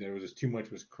complaint that it was just too much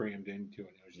was crammed into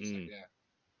it. It was just like, Mm. yeah,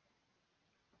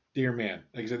 dear man.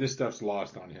 Like I said, this stuff's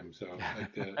lost on him. So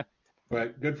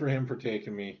but good for him for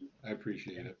taking me. I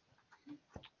appreciate it.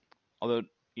 Although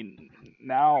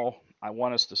now I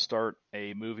want us to start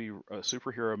a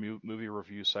superhero movie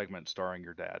review segment starring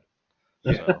your dad.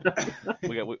 Yeah. So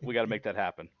we got to make that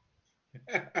happen.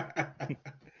 It'd be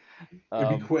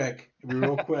Um, quick. It'd be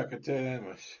real quick. I tell you that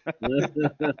much.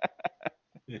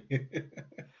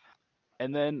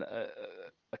 and then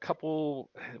a couple,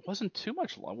 it wasn't too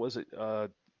much long, was it?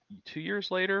 2 years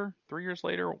later, 3 years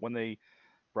later, when they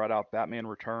brought out Batman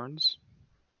Returns.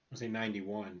 I say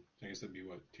 91. I guess that'd be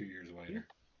what 2 years later.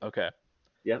 Okay,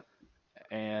 Yep.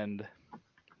 and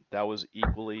that was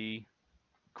equally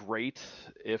great,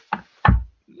 if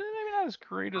maybe not as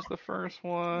great as the first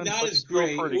one, Not but as still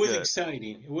great. It pretty was good.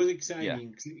 exciting. It was Yeah.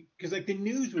 exciting because like the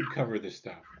news would cover this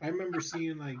stuff. I remember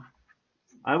seeing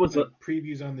I was like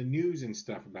previews on the news and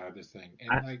stuff about this thing,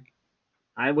 I, and like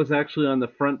I was actually on the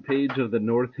front page of the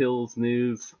North Hills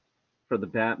News for the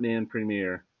Batman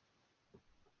premiere.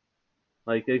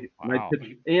 Like my Wow.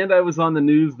 pitch, and I was on the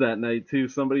news that night too.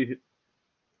 Somebody,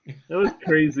 it was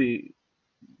crazy.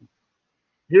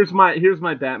 Here's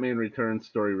my Batman Returns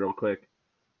story real quick.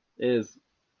 Is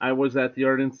I was at the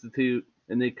Art Institute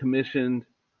and they commissioned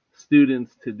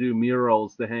students to do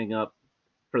murals to hang up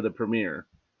for the premiere.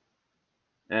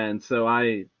 And so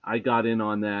I got in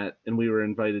on that and we were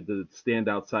invited to stand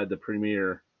outside the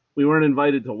premiere. We weren't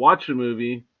invited to watch the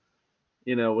movie,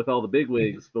 with all the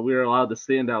bigwigs, but we were allowed to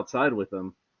stand outside with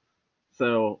them.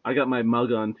 So I got my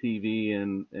mug on TV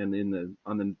and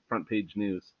on the front page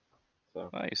news. So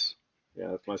Nice. yeah,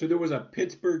 that's my so there was a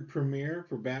Pittsburgh premiere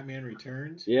for Batman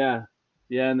Returns. yeah,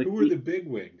 yeah, and Who were the big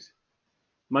wigs?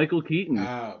 Michael Keaton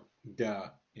Oh, duh,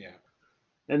 yeah,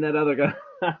 and that other guy.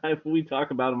 We talk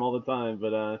about him all the time,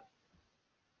 but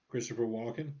Christopher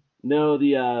Walken. no,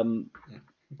 the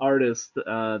artist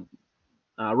Ron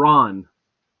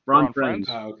Ron Friends. Friends?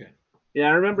 Oh, okay. Yeah,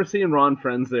 I remember seeing Ron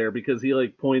Friends there because he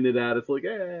like pointed at us like,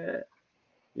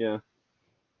 yeah.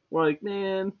 We're like,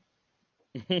 man,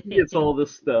 he gets all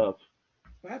this stuff.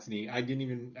 Well, that's neat. I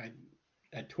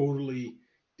totally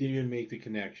didn't even make the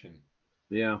connection.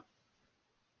 Yeah,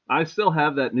 I still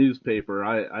have that newspaper.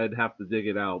 I'd have to dig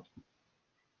it out.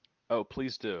 Oh,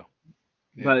 please do.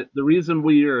 Yeah. But the reason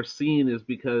we are seen is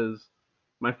because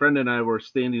my friend and I were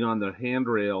standing on the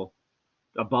handrail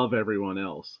above everyone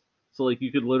else. So like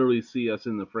you could literally see us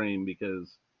in the frame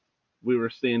because we were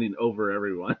standing over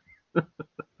everyone.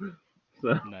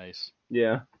 So Nice.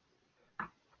 yeah.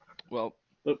 Well,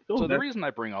 But going so the back, reason I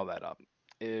bring all that up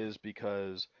is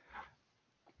because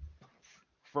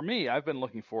for me, I've been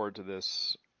looking forward to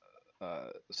this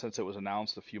since it was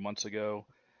announced a few months ago.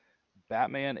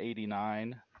 Batman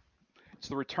 '89. It's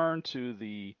the return to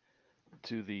the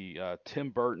Tim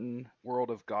Burton world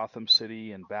of Gotham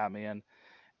City and Batman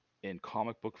in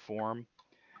comic book form,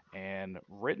 and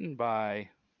written by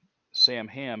Sam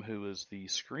Hamm, who is the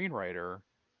screenwriter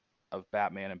of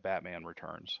Batman and Batman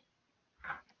Returns.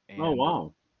 oh And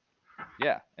wow,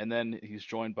 yeah, and then he's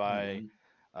joined by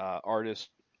Mm-hmm. artist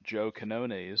Joe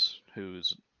Quinones,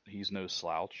 he's no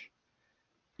slouch.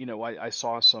 I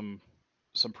saw some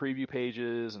preview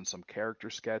pages and some character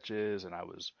sketches, and I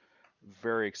was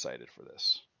very excited for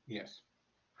this. Yes,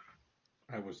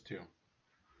 I was too.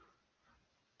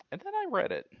 And then I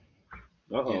read it,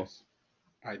 uh oh, Yes,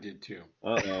 I did too.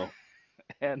 uh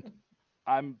and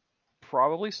I'm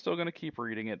probably still going to keep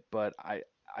reading it, but I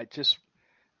just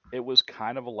it was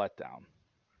kind of a letdown.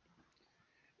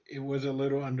 It was a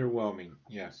little underwhelming.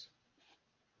 Yes,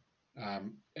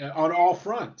 on all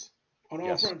fronts. On all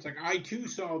Yes. fronts. Like I too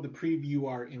saw the preview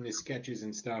art in the sketches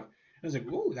and stuff. I was like,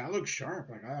 "Ooh, that looks sharp."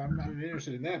 Like I'm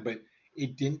interested in that, but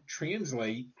it didn't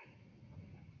translate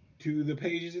to the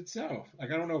pages itself.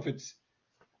 Like I don't know if it's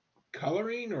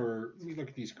coloring or let me look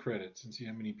at these credits and see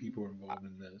how many people are involved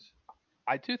in this.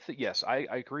 I do think yes, I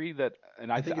agree that,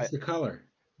 and I think it's the color.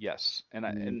 yes, and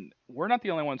oh. we're not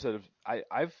the only ones that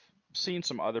I've seen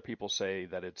some other people say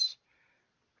that it's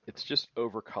just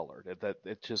overcolored. That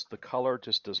it just the color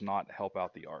just does not help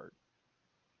out the art,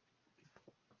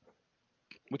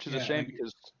 which is a Yeah, shame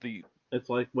because the It's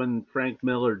like when Frank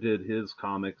Miller did his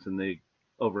comics and they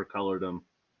overcolored them.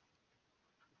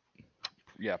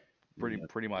 yeah, Yeah.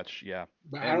 pretty much, yeah.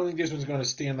 but I And don't think this one's going to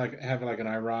stand like have like an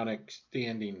ironic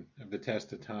standing of the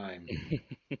test of time.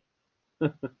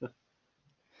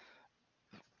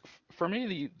 for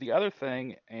me, the other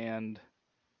thing, and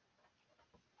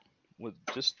with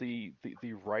just the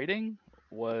writing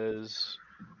was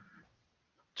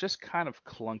just kind of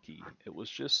clunky.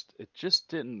 It just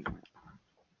didn't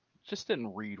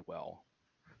read well.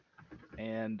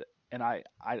 And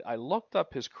I looked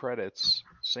up his credits,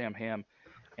 Sam Hamm,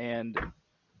 and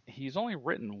he's only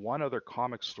written one other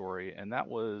comic story, and that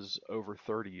was over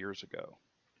 30 years ago.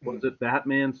 Was Mm. it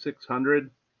Batman 600?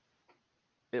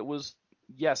 It was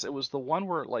yes, it was the one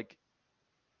where like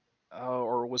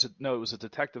or was it no, it was a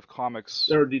Detective Comics.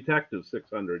 Or Detective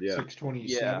 600, yeah. Yeah,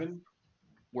 627.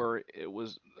 where it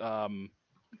was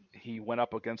he went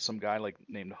up against some guy like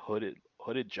named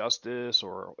Hooded Justice,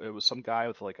 or it was some guy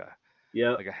with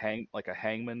Yeah. like a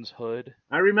hangman's hood.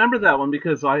 I remember that one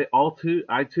because I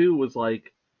too was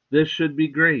like, this should be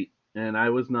great. And I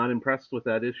was not impressed with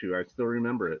that issue. I still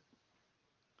remember it.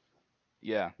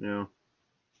 Yeah. You know.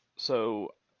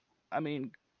 So I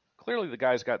mean, clearly the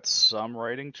guy's got some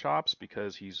writing chops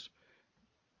because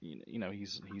you know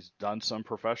he's done some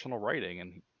professional writing,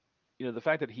 and you know the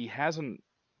fact that he hasn't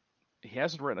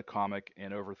written a comic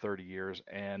in over 30 years,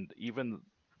 and even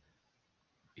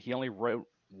he only wrote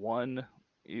one.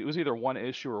 It was either one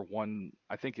issue or one.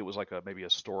 I think it was like a maybe a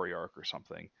story arc or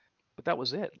something, but that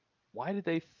was it. Why did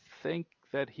they think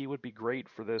that he would be great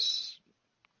for this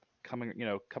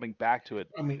coming back to it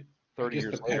I mean, I 30 guess the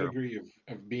years later? pedigree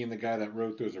of being the guy that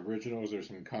wrote those originals, there's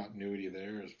some continuity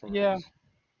there as far Yeah. as.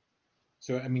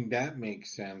 So I mean that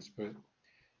makes sense, but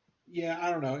yeah,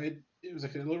 I don't know. It was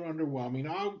like a little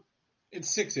underwhelming. It's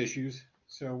 6 issues,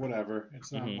 so whatever.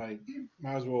 It's not Hmm. like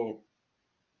might as well.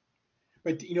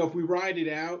 But if we ride it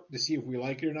out to see if we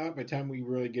like it or not, by the time we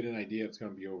really get an idea, it's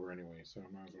going to be over anyway. So I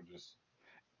might as well just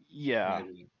Yeah. ride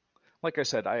it. Like I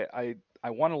said, I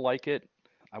want to like it.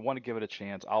 I want to give it a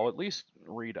chance. I'll at least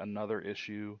read another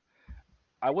issue.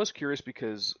 I was curious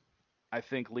because I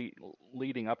think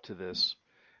leading up to this,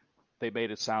 they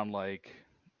made it sound like,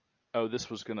 oh, this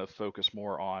was going to focus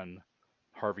more on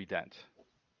Harvey Dent,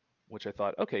 which I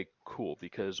thought, okay, cool,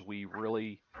 because we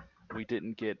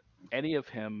didn't get any of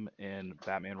him in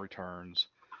Batman Returns,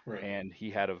 Right. and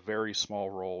he had a very small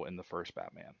role in the first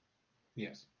Batman.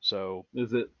 Yes. So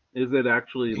Is it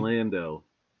actually And Lando?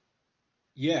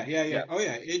 yeah, yeah, yeah, yeah. Oh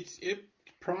yeah, it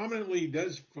prominently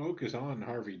does focus on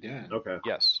Harvey Dent. Okay.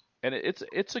 yes, and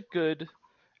it's a good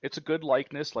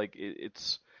likeness. Like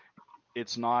it's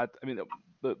not. I mean,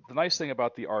 the nice thing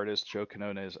about the artist Joe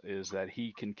Canona is that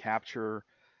he can capture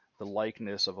the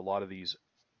likeness of a lot of these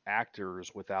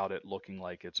actors without it looking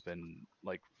like it's been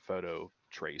like photo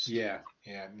traced. Yeah,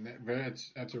 yeah.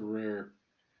 That's a rare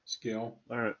skill.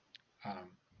 All right. Um,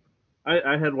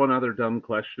 I had one other dumb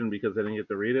question because I didn't get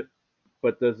to read it.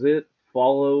 But does it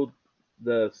follow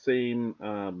the same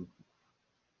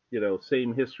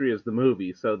history as the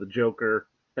movie? So the Joker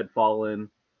had fallen.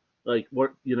 Like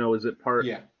what? Is it part?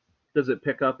 yeah, Does it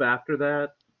pick up after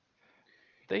that?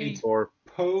 They it's Or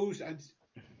post.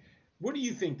 What do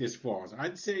you think this falls?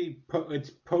 I'd say it's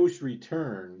post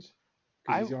returns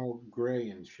because I he's all gray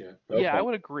and shit. But yeah, I okay.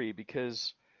 would agree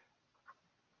because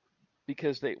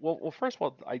they well first of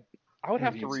all I I would don't know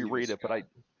if have you to can see this, reread it, but Scott.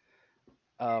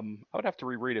 I would have to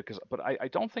reread it but I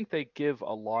don't think they give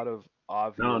Oh,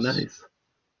 nice.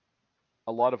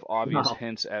 a lot of obvious Wow.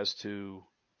 hints as to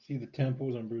See the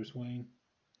temples on Bruce Wayne?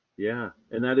 Yeah,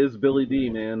 and that is Billy D,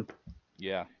 Gray. man.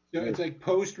 yeah. So Nice. it's like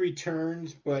post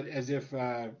returns, but as if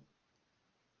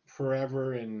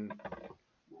Forever and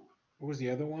what was the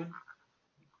other one?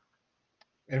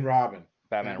 And Robin.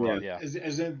 Yeah, Yeah.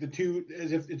 As in the two,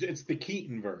 as if it's the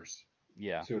Keaton verse,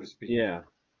 Yeah. so to speak. yeah.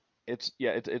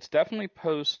 It's definitely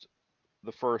post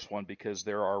the first one because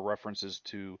there are references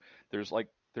to there's a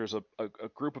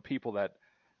group of people that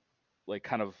like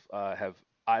kind of have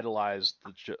idolized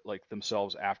like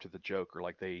themselves after the Joker.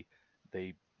 Like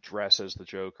they dress as the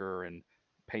Joker and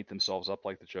paint themselves up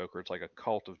like the Joker. It's like a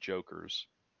cult of Jokers.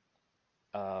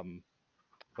 Um,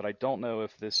 but I don't know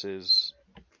if this is.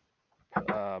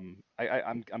 I'm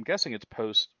guessing it's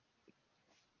post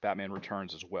Batman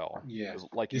Returns as well Yeah, because,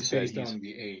 like you just said, based he's on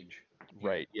the age. Yeah,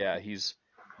 right. Yeah, he's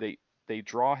they they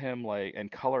draw him like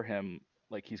and color him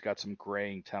like he's got some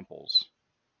graying temples.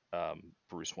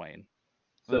 Bruce Wayne.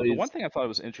 So The one he's thing I thought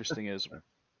was interesting is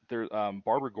there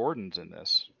Barbara Gordon's in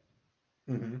this,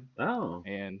 Hmm. Oh.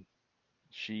 and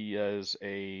she is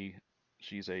a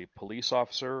she's a police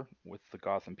officer with the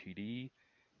Gotham PD,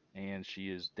 and she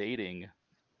is dating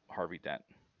Harvey Dent.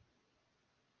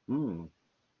 Hmm.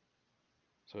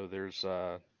 So there's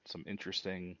some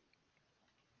interesting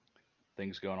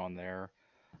things going on there.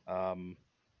 Um,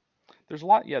 there's a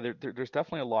lot, yeah. There's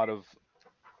definitely a lot of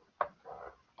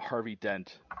Harvey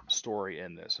Dent story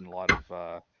in this, and a lot of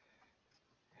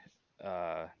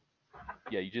uh,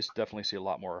 yeah. You just definitely see a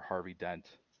lot more Harvey Dent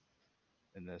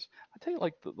in this. I tell you,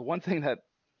 like the one thing that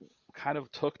kind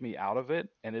of took me out of it,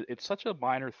 and it's such a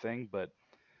minor thing, but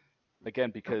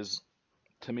again, because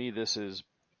to me this is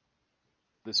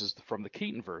from the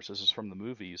Keaton verse. This is from the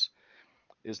movies.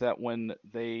 Is that when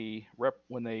they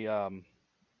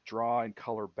draw and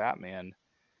color Batman,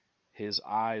 his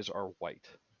eyes are white.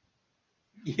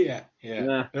 Yeah, yeah.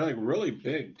 Yeah. They're like really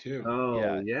big too. Oh,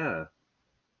 Yeah, yeah.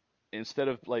 instead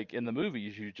of like in the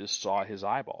movies, you just saw his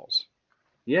eyeballs.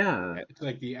 Yeah. Eh, It's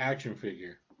like the action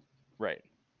figure. Right.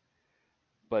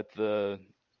 But I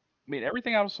mean,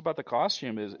 everything else about the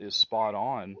costume is spot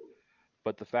on.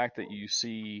 But the fact that you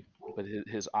see, but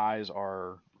his eyes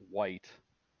are white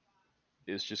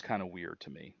is just kind of weird to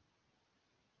me.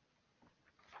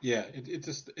 Yeah,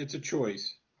 it's a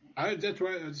choice. That's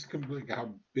why I was like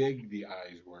how big the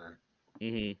eyes were.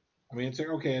 Hmm. I mean, it's like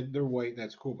okay, they're white,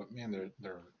 that's cool, but man,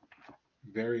 they're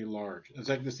very large. It's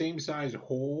like the same size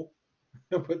hole,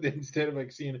 but then instead of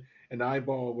like seeing an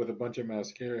eyeball with a bunch of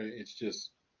mascara, it's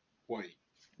just white.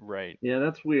 Right. Yeah,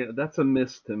 that's weird. That's a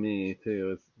miss to me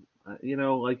too. It's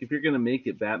like if you're gonna make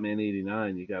it Batman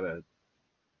 '89, you gotta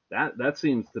that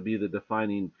seems to be the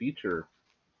defining feature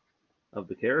of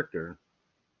the character.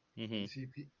 Hmm.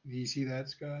 Do you see that,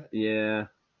 Scott? Yeah,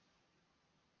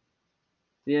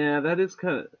 yeah, that is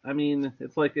kind of. I mean,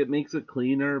 it's like it makes it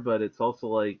cleaner, but it's also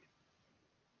like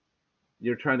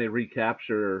you're trying to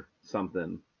recapture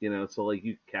something, So like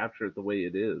you capture it the way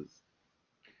it is.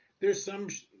 There's some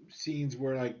scenes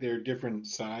where like they're different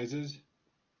sizes,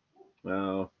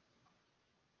 Well,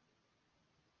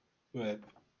 but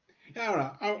I don't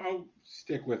know. I'll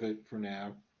stick with it for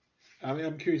now. I mean,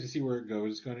 I'm curious to see where it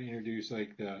goes. It's going to introduce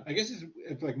like the. I guess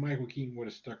if like Michael Keaton would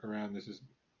have stuck around,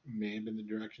 may have been the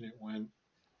direction it went.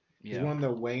 Because Yeah, one of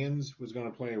the Wayans was going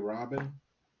to play Robin,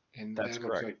 and that's that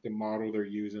looks correct. like the model they're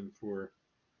using for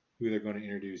who they're going to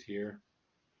introduce here.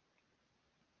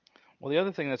 Well, the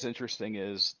other thing that's interesting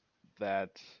is that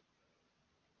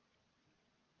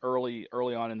early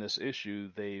on in this issue,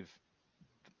 they're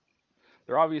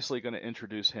obviously going to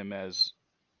introduce him as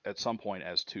at some point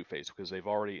as Two-Face because they've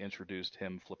already introduced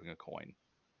him flipping a coin.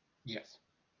 Yes.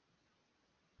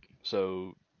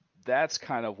 So that's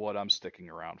kind of what I'm sticking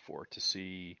around for to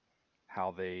see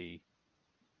how they,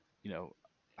 you know,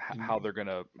 how And they're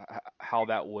gonna how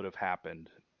that would have happened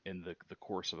in the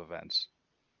course of events.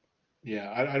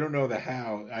 yeah, I don't know the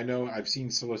how. I know I've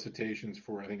seen solicitations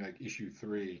for I think like issue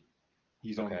 3.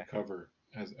 He's on the Okay. cover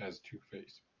as Two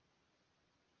Face.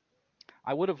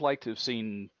 I would have liked to have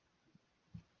seen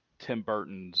Tim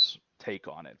Burton's take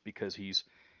on it because he's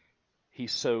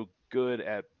so good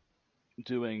at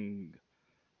doing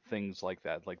things like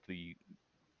that, like the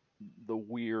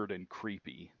weird and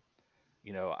creepy.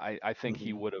 I think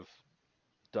he Mm-hmm. would have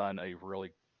done a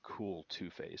really cool Two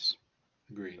Face.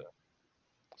 Agreed.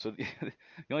 So the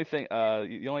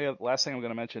only last thing I'm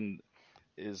going to mention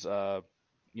is,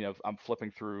 I'm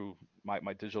flipping through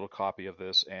my digital copy of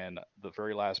this, and the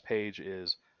very last page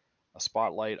is a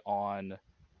spotlight on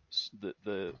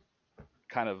the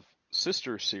kind of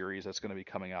sister series that's going to be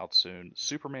coming out soon,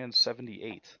 Superman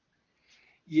 78.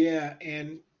 Yeah,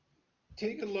 and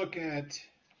take a look at.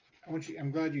 I want you.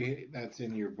 I'm glad that's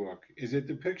in your book. Is it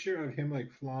the picture of him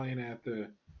like flying at the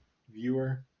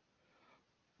viewer?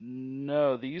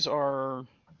 No, these are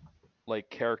like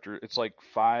character. It's like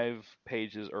 5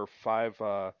 pages or five.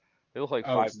 They look like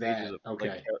Oh, five it's pages that. of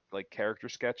Okay. like character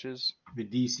sketches. The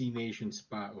DC Nation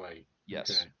spotlight.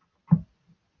 Yes. Okay.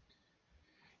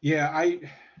 Yeah, like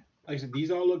I said, these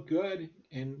all look good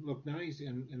and look nice,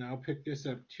 and I'll pick this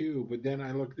up too. But then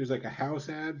I look, there's like a house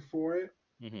ad for it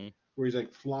Hmm. where he's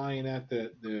like flying at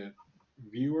the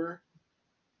viewer,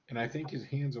 and I think his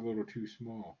hand's a little too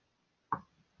small.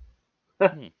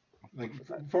 Hmm. Like Look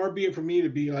for that. far be it for me to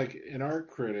be like an art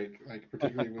critic, like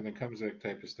particularly when it comes to that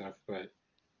type of stuff. But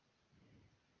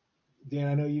Dan,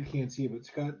 I know you can't see it, but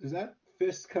Scott, does that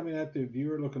fist coming at the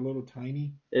viewer look a little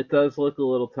tiny? it does look a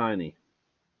little tiny.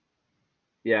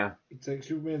 Yeah. It's like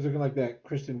Superman's looking like that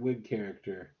Kristen Wiig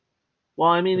character. Well,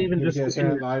 I mean, You even ever just see that looking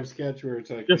Saturday at Night Live sketch where it's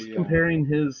like just the comparing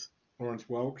his, Lawrence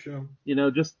Welk show?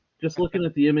 just just looking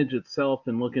at the image itself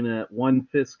and looking at one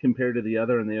fist compared to the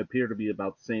other, and they appear to be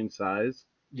about the same size.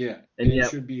 Yeah, And and it yet,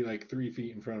 should be like 3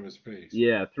 feet in front of his face.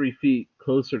 yeah, 3 feet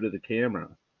closer to the camera,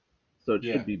 so it Yeah,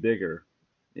 should be bigger.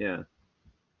 Yeah.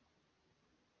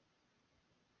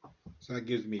 so that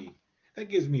gives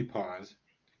me pause,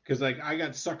 because like I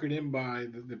got suckered in by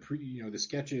the the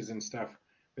sketches and stuff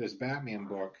for this Batman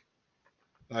book.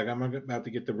 Like I'm about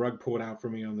to get the rug pulled out for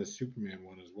me on this Superman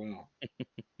one as well.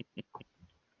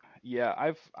 Yeah,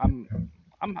 I'm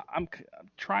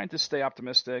trying to stay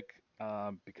optimistic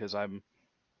because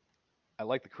I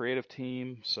like the creative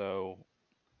team, so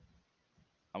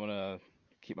I'm gonna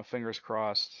keep my fingers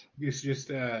crossed.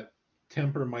 Just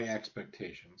temper my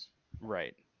expectations.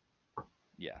 Right.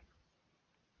 Yeah.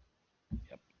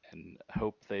 Yep. And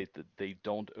hope they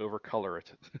don't overcolor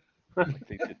it like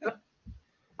they did.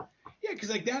 Yeah, because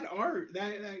like that art,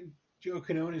 that Joe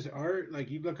Canona's art, like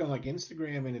you look on like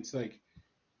Instagram and it's like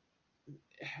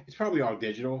it's probably all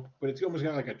digital, but it's almost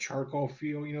got like a charcoal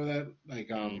feel. You know that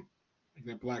Mm, like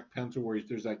that black pencil where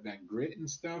there's like that grit and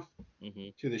stuff hmm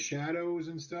to the shadows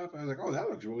and stuff. I was like, oh, that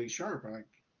looks really sharp.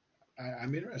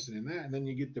 I'm interested in that. And then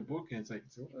you get the book and it's like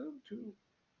it's a little too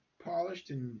polished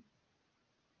and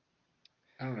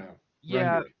I don't know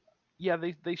Yeah, rendered. yeah.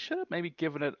 They should have maybe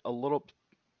given it a little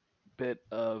bit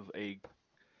of a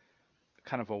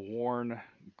kind of a worn,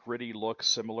 gritty look,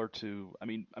 similar to. I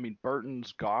mean,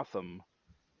 Burton's Gotham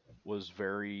was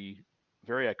very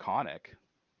iconic,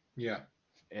 Yeah,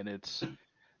 and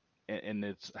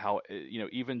it's how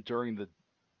even during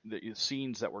the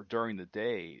scenes that were during the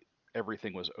day,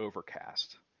 everything was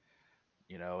overcast,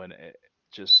 and it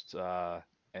just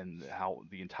and how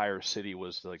the entire city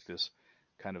was like this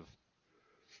kind of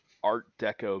art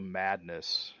deco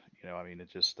madness. I mean, it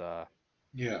just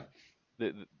yeah,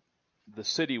 the the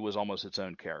city was almost its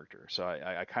own character. So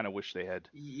I kind of wish they had.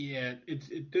 yeah.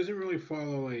 It doesn't really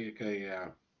follow like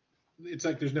a. It's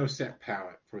like there's no set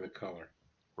palette for the color.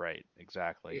 Right,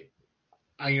 exactly.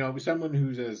 It, someone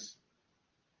who's as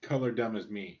color dumb as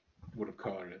me would have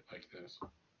colored it like this.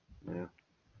 Yeah.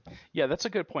 Yeah, that's a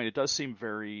good point. It does seem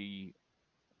very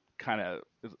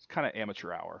it's kind of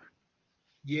amateur hour.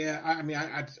 Yeah, I mean,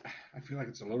 I feel like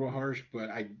it's a little harsh, but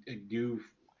I do.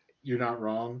 You're not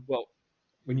wrong. Well,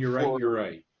 When you're right, for you're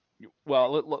right.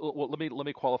 well, let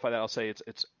me qualify that. I'll say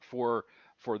it's for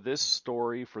this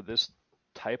story, for this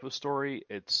type of story,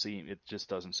 it just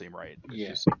doesn't seem right. It Yeah,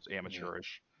 just seems yeah.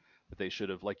 amateurish. That they should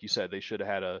have, like you said, they should have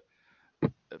had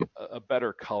a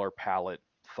better color palette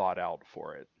thought out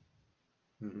for it.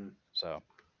 Hmm. So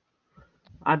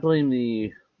I blame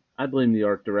the I blame the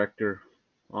art director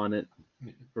on it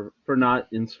for not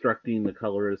instructing the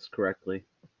colorists correctly.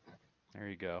 there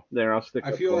you go. There, I'll stick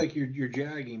I up feel for. like you're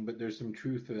jagging, but there's some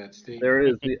truth to that There statement.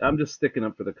 is. I'm just sticking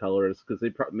up for the colorists because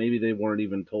maybe they weren't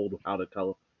even told how to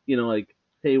color. Like,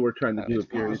 hey, we're trying to do a It's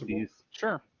period possible. piece.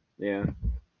 Sure. Yeah.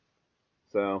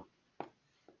 So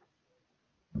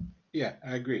Yeah,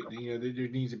 I agree. There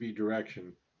needs to be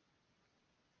direction.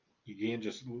 You can't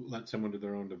just let someone to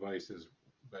their own devices.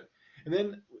 But and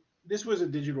then this was a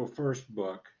digital first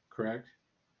book, correct?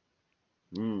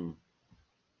 mm,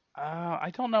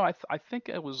 I don't know. I think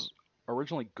it was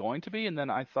originally going to be, and then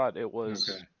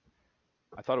Okay,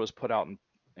 I thought it was put out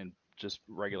in just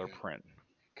regular okay. print.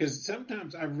 Because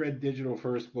sometimes I've read digital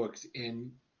first books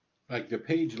and like the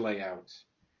page layouts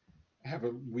have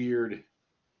a weird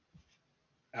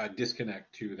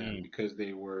disconnect to them Mm. because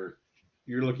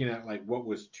you're looking at like what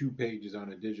was 2 pages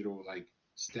on a digital like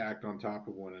stacked on top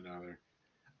of one another.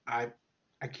 I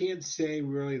I can't say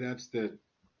really that's the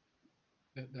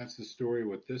story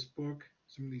with this book.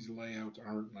 Some of these layouts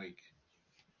aren't like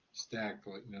stacked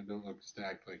like don't look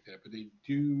stacked like that, but they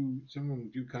do. Some of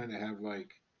them do kind of have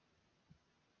like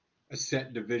a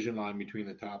set division line between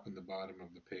the top and the bottom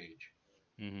of the page.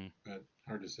 Hmm. But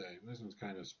hard to say. This one's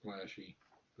kind of splashy,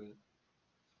 but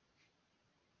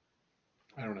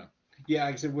I don't know. Yeah,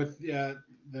 like I said with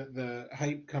the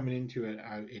hype coming into it,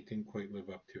 it didn't quite live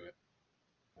up to it.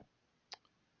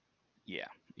 Yeah,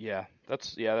 yeah.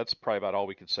 That's probably about all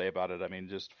we could say about it. I mean,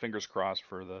 just fingers crossed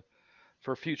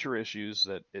for future issues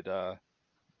that it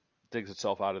digs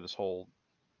itself out of this hole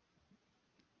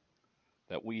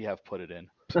that we have put it in.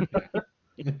 Yeah.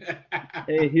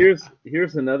 hey,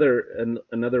 here's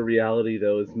another reality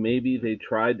though is maybe they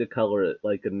tried to color it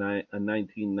like a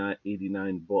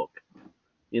 1989 book.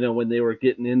 When they were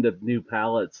getting into new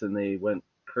palettes and they went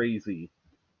crazy.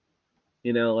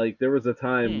 Like there was a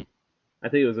Hmm. time, I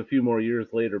think it was a few more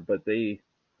years later, but they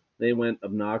went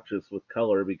obnoxious with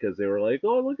color because they were like,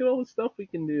 "Oh, look at all the stuff we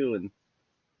can do," and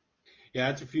Yeah,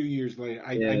 it's a few years later.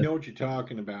 I yeah, know what you're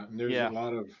talking about, and there's a Yeah.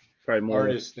 lot of Probably more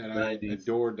Artists that I 90s.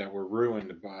 adored that were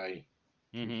ruined by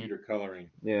Hmm. computer coloring.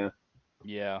 Yeah.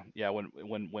 Yeah, yeah.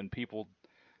 When people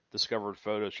discovered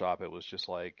Photoshop, it was just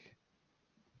like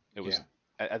it was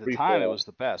Yeah, at the Free time for it all. was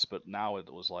the best, but now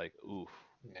it was like, oof,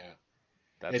 yeah.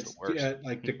 that's the It's worst.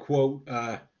 like to quote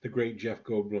the great Jeff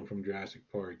Goldblum from Jurassic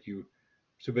Park. You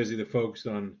so busy to focus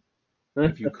on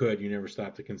if you could, you never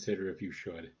stop to consider if you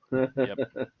should. Yep.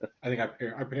 I think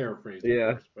I paraphrased, of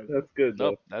Yeah, course, but that's good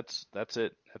though. Nope. That's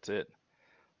it. That's it.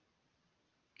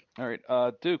 All right,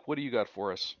 Duke, what do you got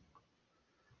for us?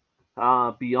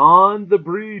 Beyond the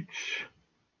Breach.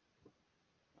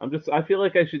 I feel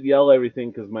like I should yell everything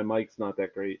because my mic's not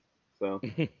that great. So,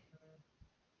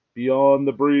 Beyond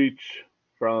the Breach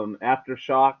from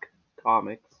Aftershock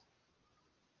Comics.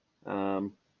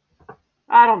 Um,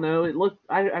 I don't know. It looked.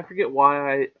 I forget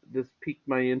why this piqued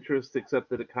my interest, except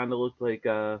that it kind of looked like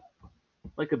a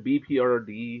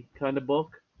BPRD kind of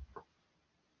book,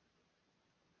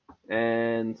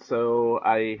 and so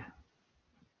I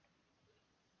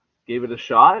gave it a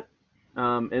shot.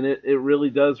 And it really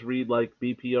does read like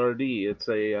BPRD. It's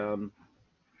a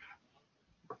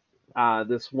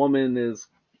this woman is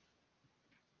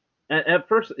at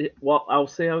first. Well, I'll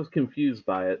say I was confused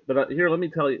by it, but here let me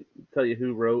tell you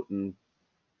who wrote and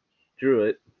drew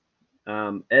it.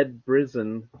 Ed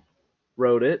Brisson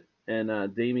wrote it,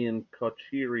 and Damian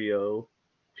Chiro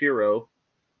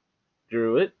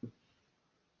drew it,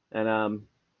 and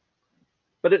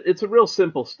but it's a real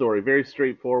simple story, very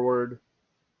straightforward.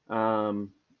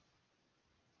 Um,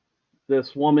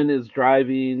 this woman is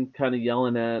driving, kind of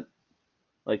yelling at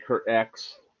like her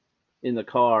ex in the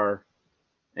car,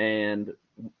 and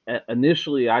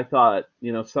initially I thought,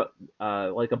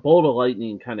 like a bolt of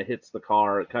lightning kind of hits the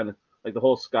car. It kind of like the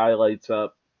whole sky lights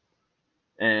up,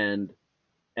 and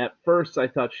at first I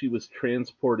thought she was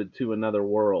transported to another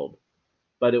world,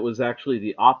 but it was actually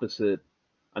the opposite.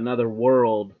 Another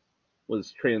world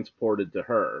was transported to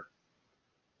her.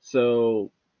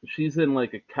 So she's in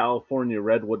like a California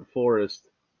redwood forest,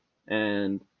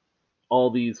 and all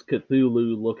these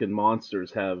Cthulhu looking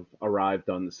monsters have arrived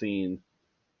on the scene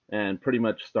and pretty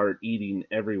much start eating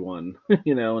everyone,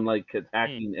 and like Hmm.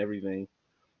 attacking everything.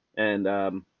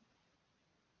 And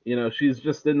she's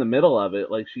just in the middle of it,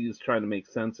 like she's trying to make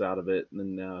sense out of it.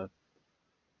 And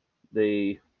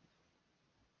they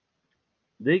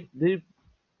they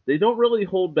they don't really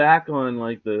hold back on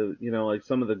like like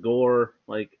some of the gore,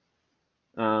 like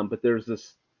but there's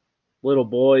this little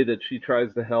boy that she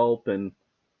tries to help, and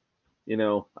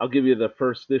I'll give you the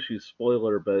first issue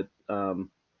spoiler, but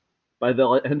by the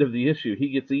end of the issue he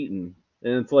gets eaten,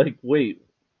 and it's like, wait,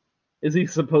 is he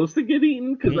supposed to get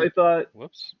eaten? Because I thought,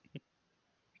 Whoops.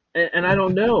 and I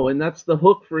don't know, and that's the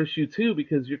hook for issue two,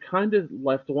 because you're kind of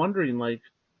left wondering, like,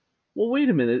 well, wait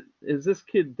a minute, is this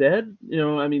kid dead?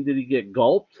 I mean, did he get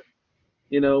gulped?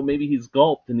 Maybe he's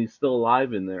gulped and he's still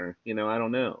alive in there. I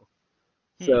don't know.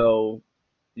 Hmm. So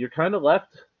you're kind of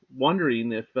left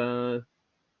wondering if the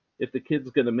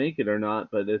kid's gonna make it or not,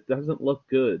 but it doesn't look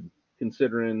good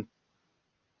considering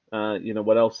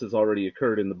what else has already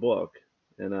occurred in the book,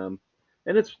 and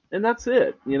that's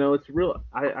it. It's real.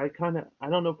 I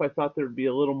don't know if I thought there'd be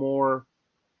a little more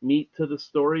meat to the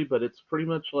story, but it's pretty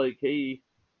much like, hey,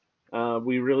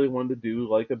 we really wanted to do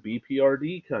like a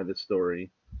BPRD kind of story,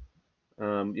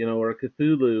 or a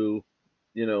Cthulhu,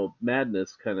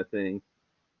 madness kind of thing.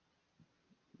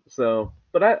 So,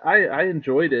 but I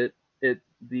enjoyed it.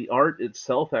 The art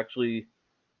itself actually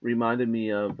reminded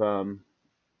me of I'm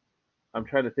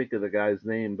trying to think of the guy's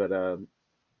name, but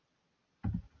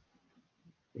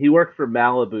he worked for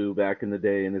Malibu back in the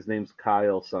day, and his name's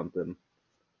Kyle something.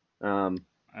 Um,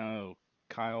 Oh,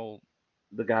 Kyle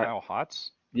the guy, Kyle Hotz.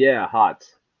 yeah,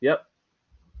 Hots. Yep,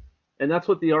 and that's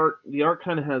what the art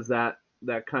kind of has that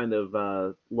kind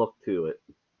of look to it.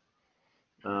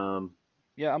 Um,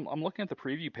 Yeah, I'm looking at the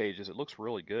preview pages. It looks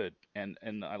really good, and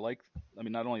I like. I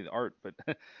mean, not only the art, but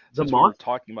the since we were monster,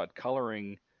 talking about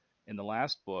coloring in the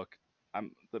last book,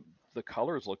 I'm the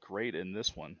colors look great in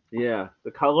this one. yeah,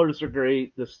 the colors are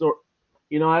great. The story,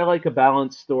 I like a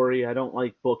balanced story. I don't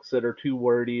like books that are too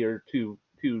wordy or too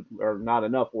or not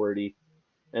enough wordy.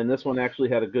 And this one actually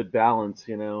had a good balance.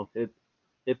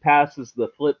 It passes the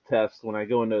flip test when I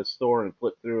go into a store and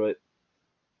flip through it.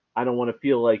 I don't want to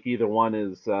feel like either one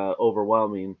is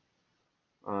overwhelming.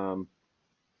 Um,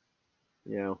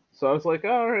 so I was like,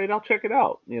 all right, I'll check it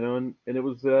out. And it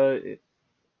was an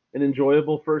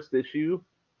enjoyable first issue.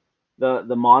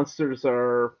 The monsters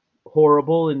are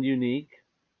horrible and unique,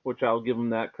 which I'll give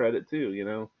them that credit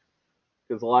too.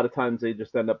 Because a lot of times they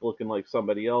just end up looking like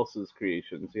somebody else's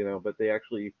creations. But they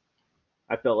actually,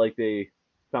 I felt like they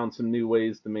found some new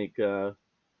ways to make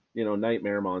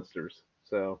nightmare monsters.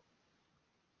 So,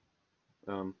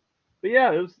 um, but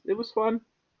yeah, it was fun.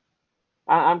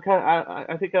 I'm kind.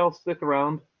 I think I'll stick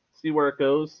around, see where it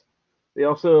goes. They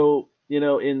also,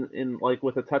 in like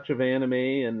with a touch of anime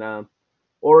and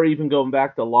or even going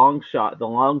back to the Long Shot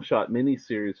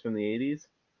miniseries from the '80s.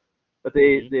 But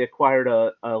they Hmm. they acquired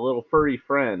a little furry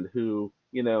friend who,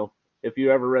 if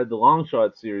you ever read the Long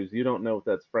Shot series, you don't know if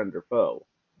that's friend or foe.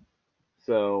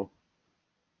 So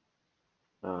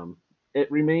um,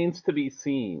 it remains to be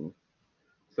seen.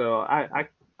 So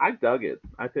I dug it.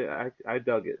 I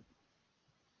dug it.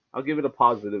 I'll give it a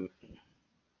positive.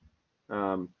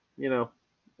 Um, you know,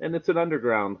 and it's an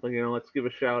underground. Let's give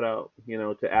a shout out, to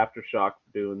Aftershock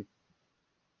for doing.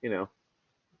 You know,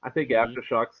 I think Hmm.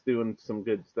 Aftershock's doing some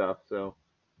good stuff. So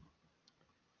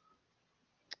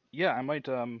Yeah, I might.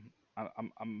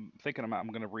 I'm thinking I'm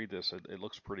gonna read this. It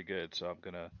looks pretty good, so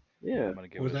yeah, I'm gonna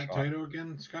give What was it a that shot. title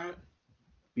again, Scott?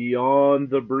 Beyond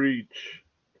the Breach.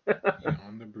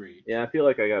 Beyond the Yeah, Breach. I feel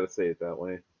like I got to say it that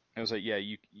way. I was like, yeah,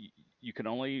 you can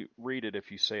only read it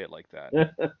if you say it like that.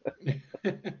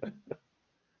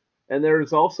 And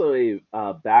there's also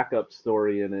a backup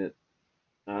story in it.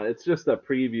 It's just a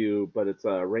preview, but it's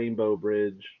a Rainbow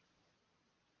Bridge,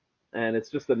 and it's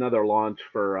just another launch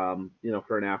for an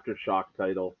aftershock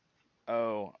title.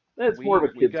 Oh, It's more of a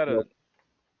we kids got a book.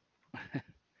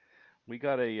 we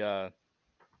got a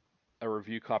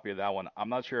review copy of that one. I'm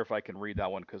not sure if I can read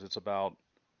that one because it's about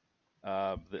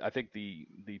I think the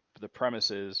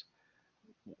premise is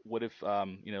what if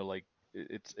like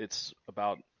it's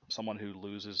about someone who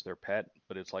loses their pet,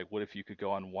 but it's like what if you could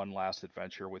go on one last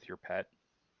adventure with your pet?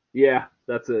 Yeah,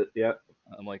 that's it. Yeah,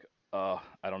 I'm like,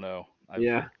 I don't know.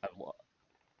 yeah,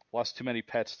 Lost too many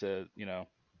pets to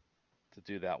to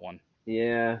do that one.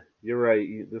 yeah. You're right.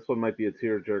 This one might be a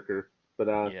tearjerker, but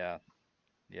Yeah,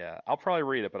 yeah. I'll probably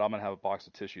read it, but I'm gonna have a box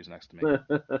of tissues next to me.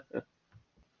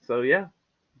 so yeah,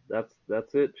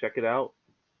 that's it. Check it out.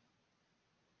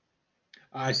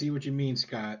 I see what you mean,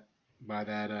 Scott, by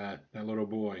that little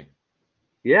boy.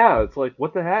 Yeah, it's like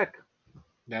what the heck?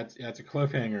 That's a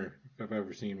cliffhanger if I've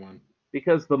ever seen one.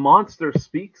 Because the monster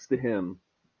speaks to him.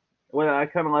 Well, I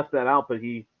kind of left that out, but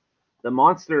the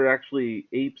monster actually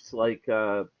apes like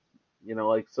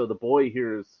so the boy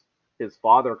hears his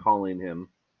father calling him,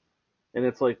 and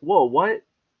it's like, whoa, what?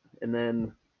 And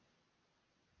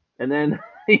then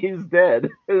he's dead.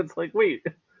 And it's like, wait,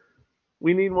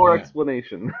 we need more Yeah.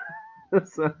 explanation.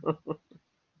 So,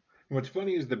 What's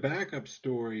funny is the backup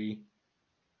story.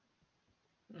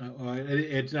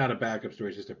 It's not a backup story;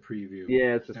 it's just a preview.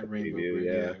 yeah, it's just a That Rainbow preview. Bridge,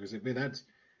 Yeah, yeah, because that's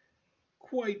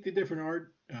quite the different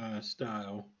art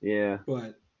style, yeah.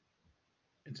 but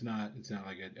it's not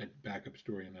like a backup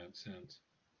story in that sense.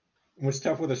 What's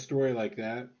tough with a story like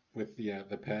that with the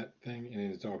pet thing,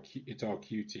 and it's all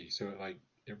cutesy, so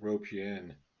it ropes you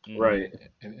in, Hmm. Right.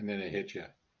 and then it hits you.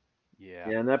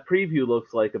 Yeah, Yeah, and that preview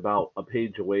looks like about a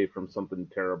page away from something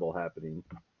terrible happening.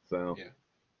 So, Yeah.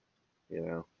 you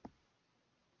know.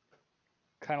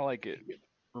 kind of like it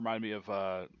reminded me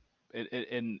of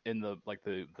in the like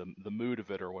the mood of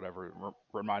it or whatever. It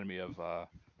reminded me of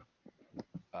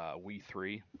We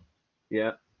Three.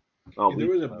 Yeah. Oh, Yeah, there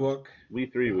was a Uh, book. we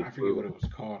three was I forget what brutal. it was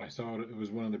called. I saw it. It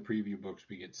was one of the preview books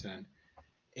we get sent,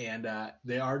 and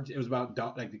the art. It was about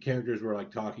like the characters were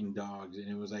like talking dogs, and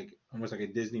it was like almost like a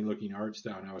Disney looking art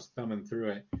style. And I was thumbing through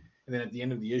it, and then at the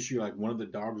end of the issue, like one of the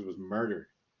dogs was murdered.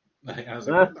 Like I was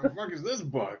like, what the fuck is this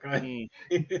book? mm,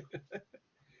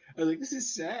 I was like, this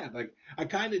is sad. Like I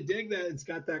kind of dig that it's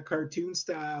got that cartoon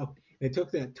style. They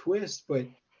took that twist, but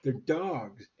they're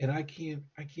dogs, and I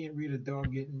can't read a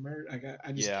dog getting murdered.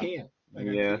 I just yeah, can't. Like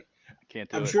I Yeah. can't. I can't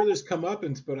I'm do it. sure there's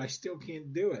comeuppance, but I still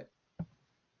can't do it.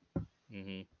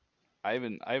 Hmm. I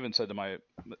even said to my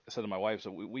wife,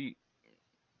 so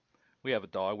we have a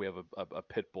dog. We have a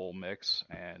pit bull mix,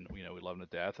 and we love him to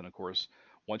death. And of course,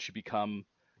 once you become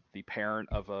the parent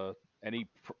of any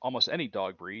almost any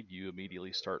dog breed, you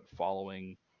immediately start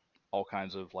following all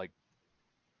kinds of like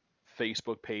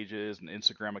Facebook pages and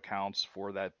Instagram accounts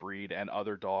for that breed and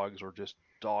other dogs or just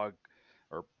dog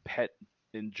or pet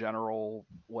in general,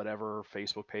 whatever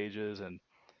Facebook pages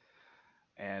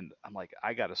and I'm like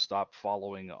I got to stop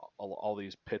following all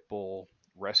these pit bull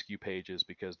rescue pages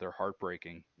because they're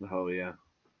heartbreaking. Oh yeah.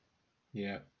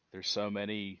 Yeah. There's so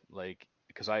many like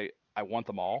because I want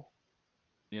them all,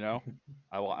 you know.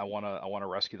 I want to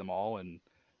rescue them all and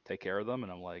take care of them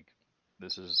and I'm like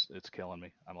it's killing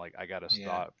me. I'm like I got to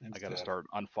Yeah. stop. I That's got to tough. start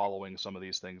unfollowing some of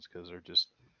these things cuz they're just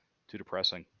too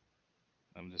depressing.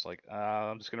 I'm just like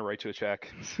I'm just going to write you a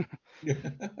check.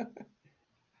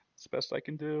 It's the best I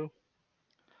can do.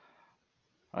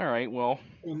 All right. Well,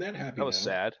 On that that happy was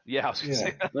note, sad. Yeah, I was gonna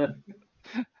say yeah.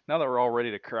 now that we're all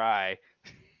ready to cry.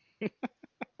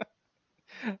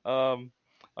 Um,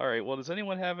 all right. Well, does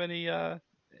anyone have any? And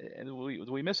do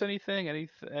we miss anything?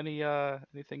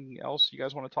 Anything else you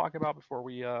guys want to talk about before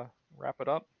we wrap it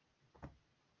up?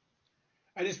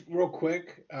 I just real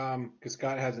quick, because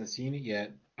Scott hasn't seen it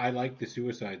yet. I liked the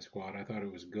Suicide Squad. I thought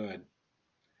it was good.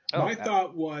 Oh, My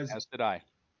thought was, as did I.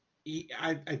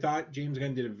 I thought James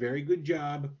Gunn did a very good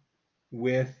job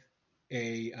with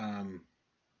a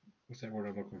what's that word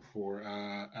I'm looking for?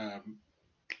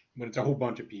 When it's a whole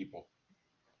bunch of people.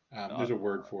 Uh, There's a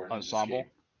word for it. It's ensemble.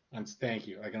 escaped. Thank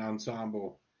you. Like an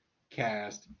ensemble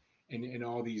cast and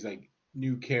all these like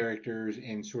new characters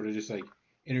and sort of just like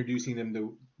introducing them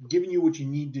to giving you what you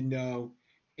need to know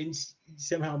and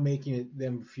somehow making it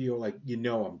them feel like you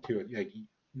know them too. Like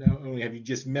not only have you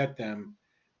just met them,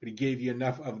 but he gave you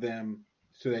enough of them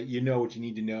so that you know what you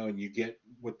need to know and you get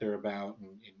what they're about and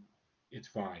it's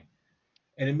fine.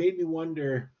 And it made me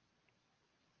wonder,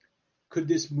 could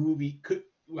this movie could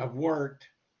have worked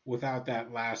without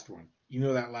that last one? You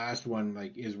know, that last one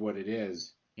like is what it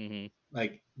is. Hmm.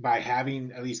 Like by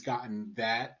having at least gotten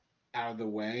that out of the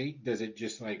way, does it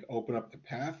just like open up the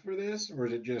path for this, or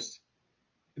is it just?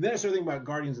 And then I started thinking about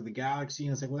Guardians of the Galaxy,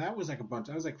 and it's like, well, that was like a bunch.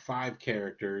 That was like five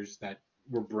characters that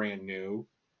were brand new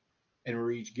and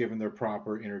were each given their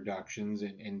proper introductions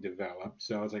and developed.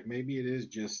 So I was like, maybe it is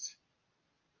just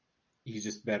he's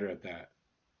just better at that.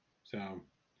 So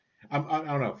I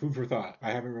don't know. Food for thought.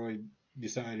 I haven't really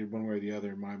decided one way or the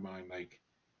other in my mind. Like,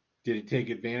 did it take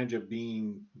advantage of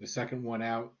being the second one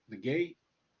out the gate,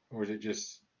 or is it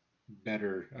just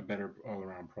a better all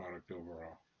around product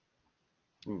overall?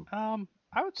 Hmm.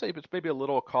 I would say it's maybe a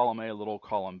little column A, a little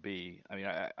column B. I mean,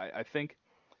 I think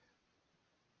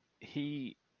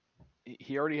he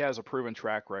he already has a proven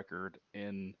track record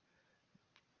in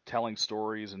telling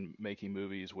stories and making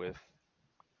movies with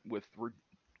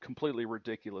completely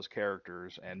ridiculous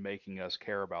characters and making us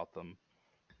care about them.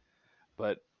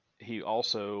 But he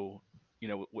also,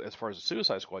 as far as the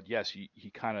Suicide Squad, yes, he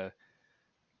kind of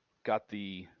got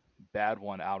the bad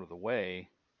one out of the way,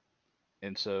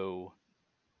 and so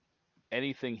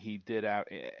anything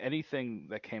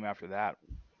that came after that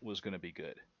was going to be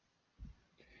good.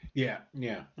 Yeah,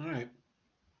 yeah. All right.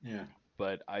 Yeah,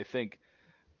 But I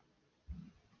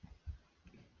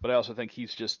also think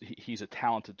he's a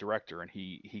talented director, and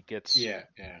yeah,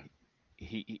 yeah.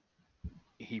 he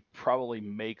he probably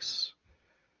makes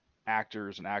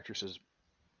actors and actresses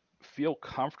feel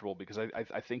comfortable because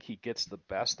I think he gets the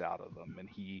best out of them, and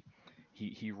he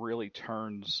really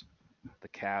turns the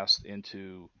cast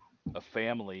into a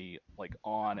family, like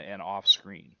on and off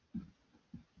screen.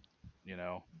 You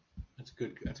know. That's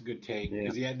good. That's a good take Yeah.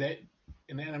 because yeah, that.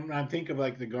 And then I think of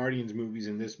like the Guardians movies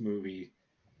in this movie.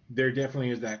 There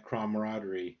definitely is that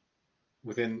camaraderie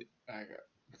within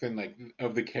within like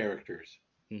of the characters.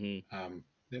 Hmm.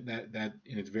 That and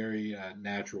it's very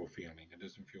natural feeling. It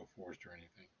doesn't feel forced or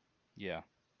anything. Yeah.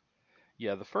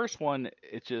 Yeah. The first one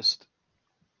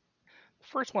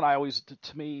I always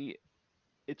to me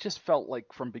it just felt like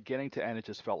from beginning to end it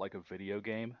just felt like a video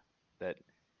game that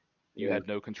you Yeah. had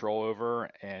no control over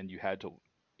and you had to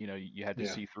Yeah.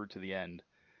 see through to the end.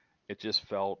 It just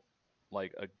felt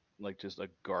like just a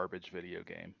garbage video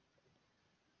game,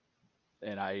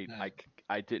 and Uh,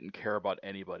 I didn't care about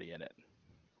anybody in it.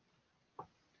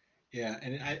 yeah,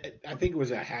 and I think it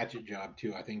was a hatchet job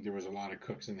too. I think there was a lot of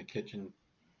cooks in the kitchen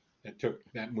that took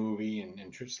that movie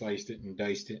and sliced it and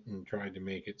diced it and tried to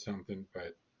make it something.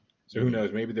 But so who Hmm.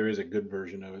 knows? Maybe there is a good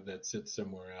version of it that sits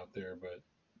somewhere out there. But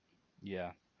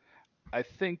Yeah, I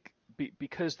think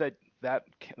because the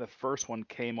first one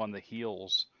came on the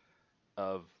heels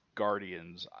of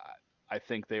Guardians, I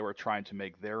think they were trying to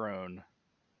make their own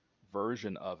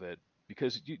version of it.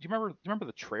 Because do you remember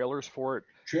the trailers for it?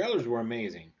 trailers were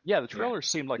amazing. Yeah, the Yeah, trailers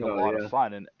seemed like a Oh lot of yeah.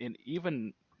 fun, and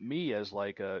even me as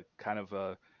like a kind of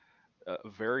a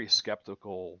very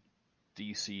skeptical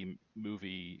DC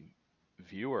movie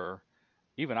viewer,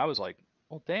 even I was like,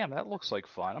 well, damn, that looks like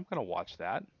fun. I'm gonna watch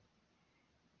that,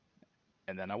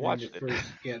 and then I and watched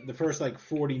it. the first like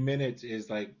 40 minutes is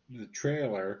like the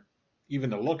trailer. Even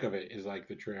the look of it is like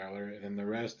the trailer, and then the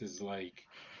rest is like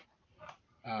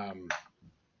um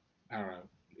I don't know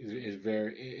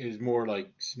is more like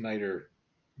Snyder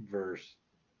verse.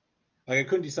 Like I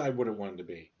couldn't decide what it wanted to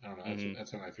be. I don't know. Hmm.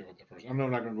 That's how I feel with the first. I'm not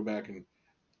going to go back and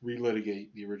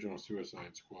relitigate the original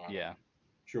Suicide Squad. I'm Yeah.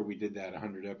 sure we did that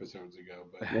 100 episodes ago,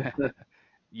 but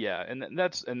Yeah, and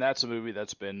that's a movie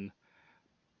that's been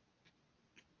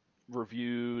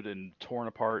reviewed and torn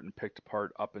apart and picked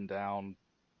apart up and down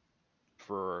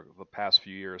for the past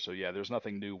few years. So yeah, there's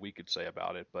nothing new we could say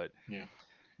about it. But Yeah.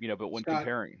 but when Scott,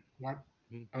 comparing, what?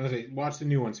 Hmm. I was gonna say, watch the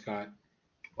new one, Scott.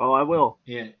 Oh, I will.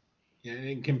 Yeah. Yeah.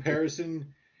 In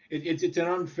comparison, it's an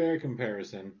unfair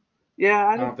comparison. Yeah,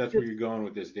 I I don't know don't if think that's where it's. you're going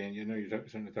with this, Dan. You know, you're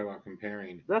starting to talk about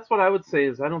comparing. That's what I would say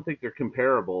is I don't think they're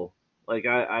comparable. Like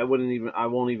I wouldn't even I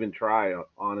won't even try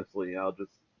honestly. I'll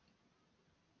just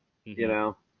you Hmm.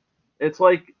 know it's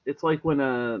like when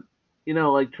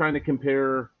like trying to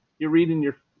compare you're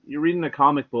reading a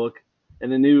comic book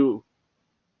and a new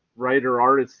writer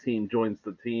artist team joins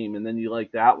the team and then you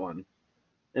like that one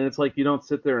and it's like you don't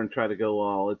sit there and try to go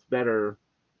well it's better.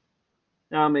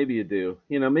 No, maybe you do.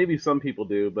 Maybe some people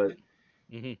do, but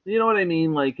Hmm. you know what I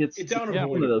mean. Like It's it's just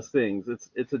one of those unavoidable. things.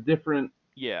 It's a different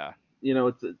Yeah,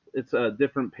 it's a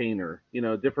different painter,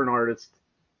 different artist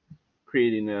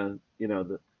creating the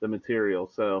material.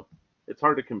 So it's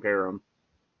hard to compare them.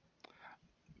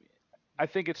 I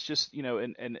think it's just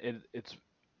and it's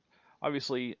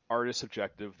obviously art is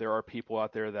subjective. There are people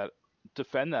out there that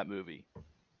defend that movie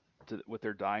with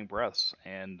their dying breaths,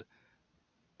 and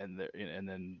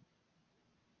then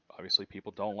obviously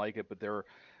people don't like it, but there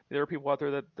are people out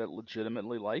there that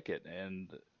legitimately like it, and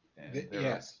there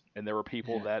Yes. and there were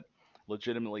people Yeah. that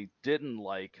legitimately didn't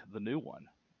like the new one.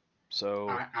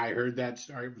 So I heard that.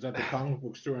 I was at the comic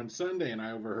book store on Sunday, and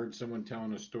I overheard someone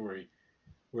telling a story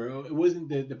where it wasn't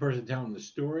the person telling the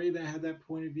story that had that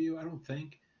point of view. I don't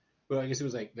think, but I guess it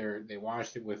was like they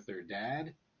watched it with their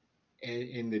dad,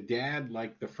 and the dad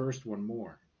liked the first one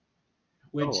more.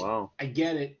 Oh Which wow. I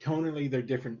get it. Tonally, they're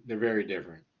different. They're very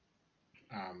different.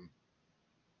 Um,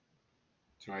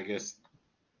 so I guess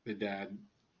the dad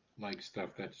likes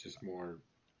stuff that's just more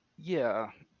yeah,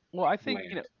 well, I think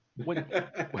bland. when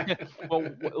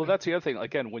well, that's the other thing.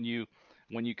 Again, when you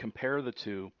compare the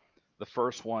two, the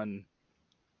first one,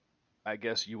 I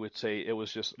guess you would say it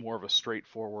was just more of a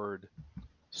straightforward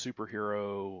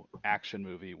superhero action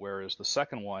movie, whereas the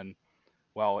second one,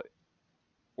 well,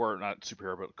 or not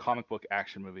superhero, but comic book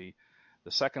action movie,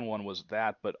 the second one was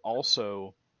that, but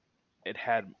also it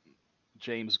had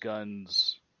James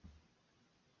Gunn's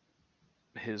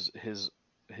his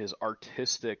his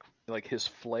artistic, like his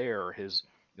flair, his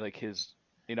like his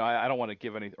I don't want to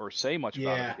give any or say much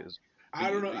about it Yeah, because I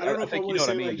don't know. I don't know I if I think you want know to what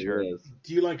I say mean, like, It Jared. is.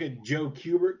 do you like a Joe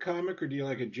Kubert comic or do you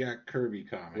like a Jack Kirby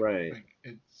comic? Right. Like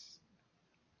it's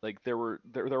Like there were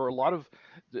a lot of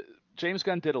James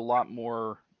Gunn did a lot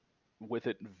more with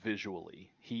it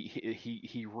visually.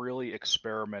 He really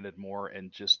experimented more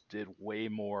and just did way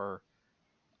more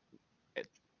eh,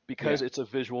 because yeah, it's a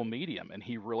visual medium, and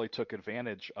he really took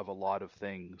advantage of a lot of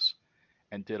things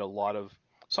and did a lot of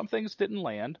some things didn't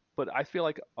land, but I feel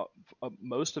like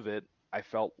most of it I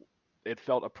felt it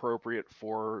felt appropriate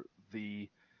for the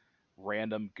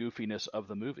random goofiness of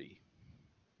the movie.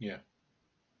 yeah,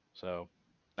 So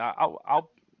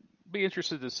I'll be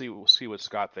interested to see what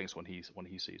Scott thinks when he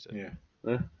sees it. yeah.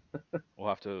 Eh, We'll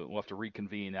have to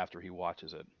reconvene after he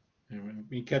watches it. And when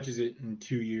he catches it in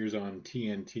 2 years on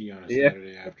TNT on a yeah.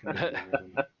 Saturday afternoon,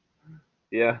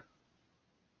 Yeah.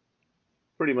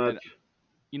 Pretty much.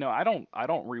 And I don't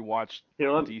rewatch Here,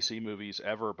 DC movies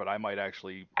ever, but I might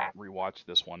actually rewatch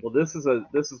this one. well, this is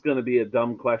going to be a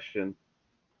dumb question.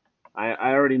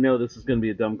 I already know this is going to be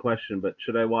a dumb question, but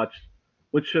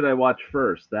which should I watch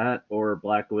first, that or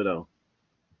Black Widow?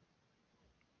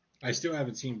 I still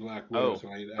haven't seen Black Widow, Oh, so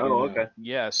I don't Oh, know. okay.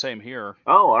 yeah, same here.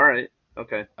 Oh, all right.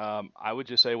 Okay. I would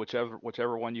just say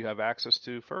whichever one you have access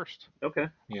to first. Okay.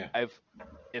 Yeah, I've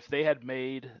If they had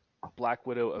made Black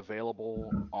Widow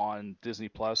available on Disney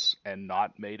Plus and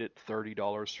not made it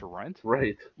 $30 to rent,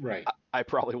 Right. right. I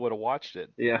probably would have watched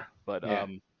it. Yeah. But Yeah,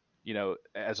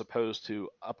 as opposed to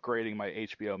upgrading my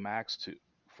HBO Max to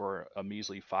for a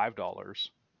measly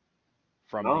 $5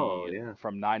 Oh, yeah.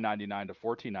 from 9.99 to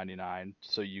 14.99,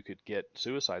 so you could get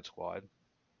Suicide Squad.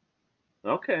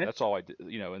 Okay. That's all I did,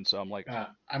 and so I'm like,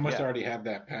 I must yeah, already have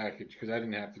that package because I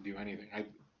didn't have to do anything.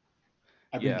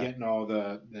 I've been yeah, getting all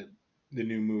the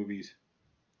new movies.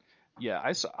 yeah.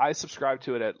 I subscribed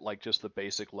to it at like just the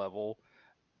basic level,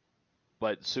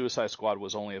 but Suicide Squad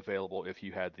was only available if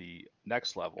you had the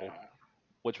next level, Uh,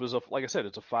 which was like I said,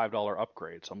 it's a $5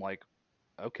 upgrade. So I'm like,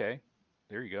 okay,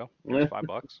 there you go. Here's Eh,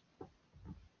 $5.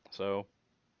 So,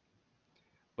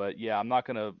 but yeah, I'm not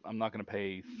gonna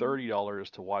pay $30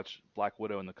 to watch Black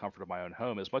Widow in the comfort of my own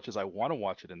home. As much as I want to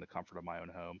watch it in the comfort of my own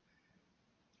home,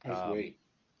 just um, wait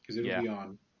because it'll yeah, be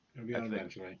on. It'll be I on think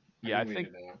eventually. I yeah, can wait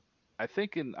it out. I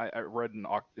think I read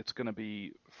it's gonna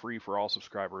be free for all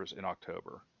subscribers in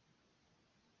October.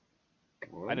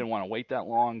 I well, didn't want to wait that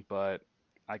long, but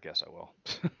I guess I will.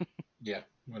 Yeah,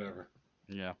 whatever.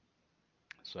 Yeah.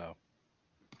 So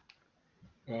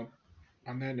Well,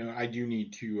 on that note, I do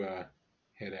need to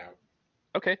head out.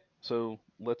 Okay, so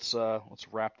let's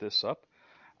wrap this up.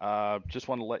 Just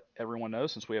want to let everyone know,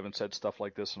 since we haven't said stuff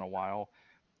like this in a while,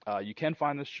 you can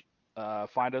find us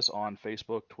on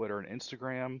Facebook, Twitter, and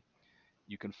Instagram.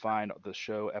 You can find the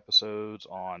show episodes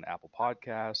on Apple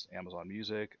Podcasts, Amazon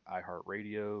Music,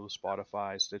 iHeartRadio,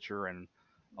 Spotify, Stitcher, and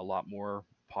a lot more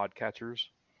podcatchers.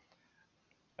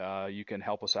 You can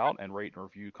help us out and rate and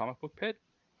review Comic Book Pit.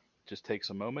 Just takes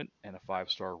a moment, and a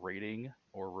 5-star rating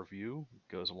or review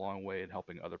goes a long way in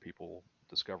helping other people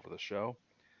discover the show.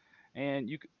 And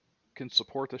you can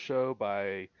support the show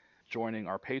by joining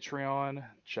our Patreon,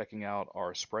 checking out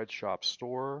our Spreadshop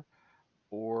store,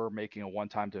 or making a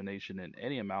one-time donation in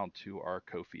any amount to our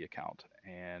Ko-fi account.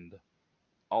 And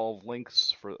all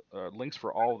links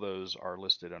for all of those are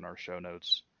listed in our show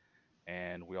notes,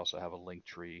 and we also have a link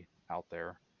tree out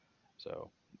there.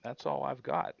 So that's all I've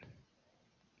got.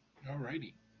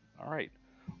 Alrighty. All right.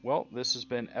 Well, this has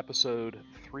been episode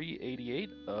 388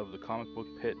 of the Comic Book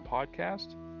Pit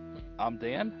podcast. I'm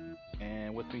Dan,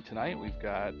 and with me tonight we've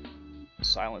got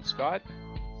Silent Scott.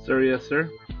 Sir, yes, sir.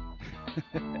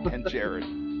 And Jared.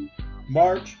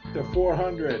 March to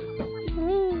 400.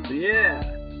 Yeah.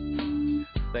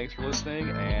 Thanks for listening,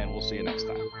 and we'll see you next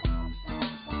time.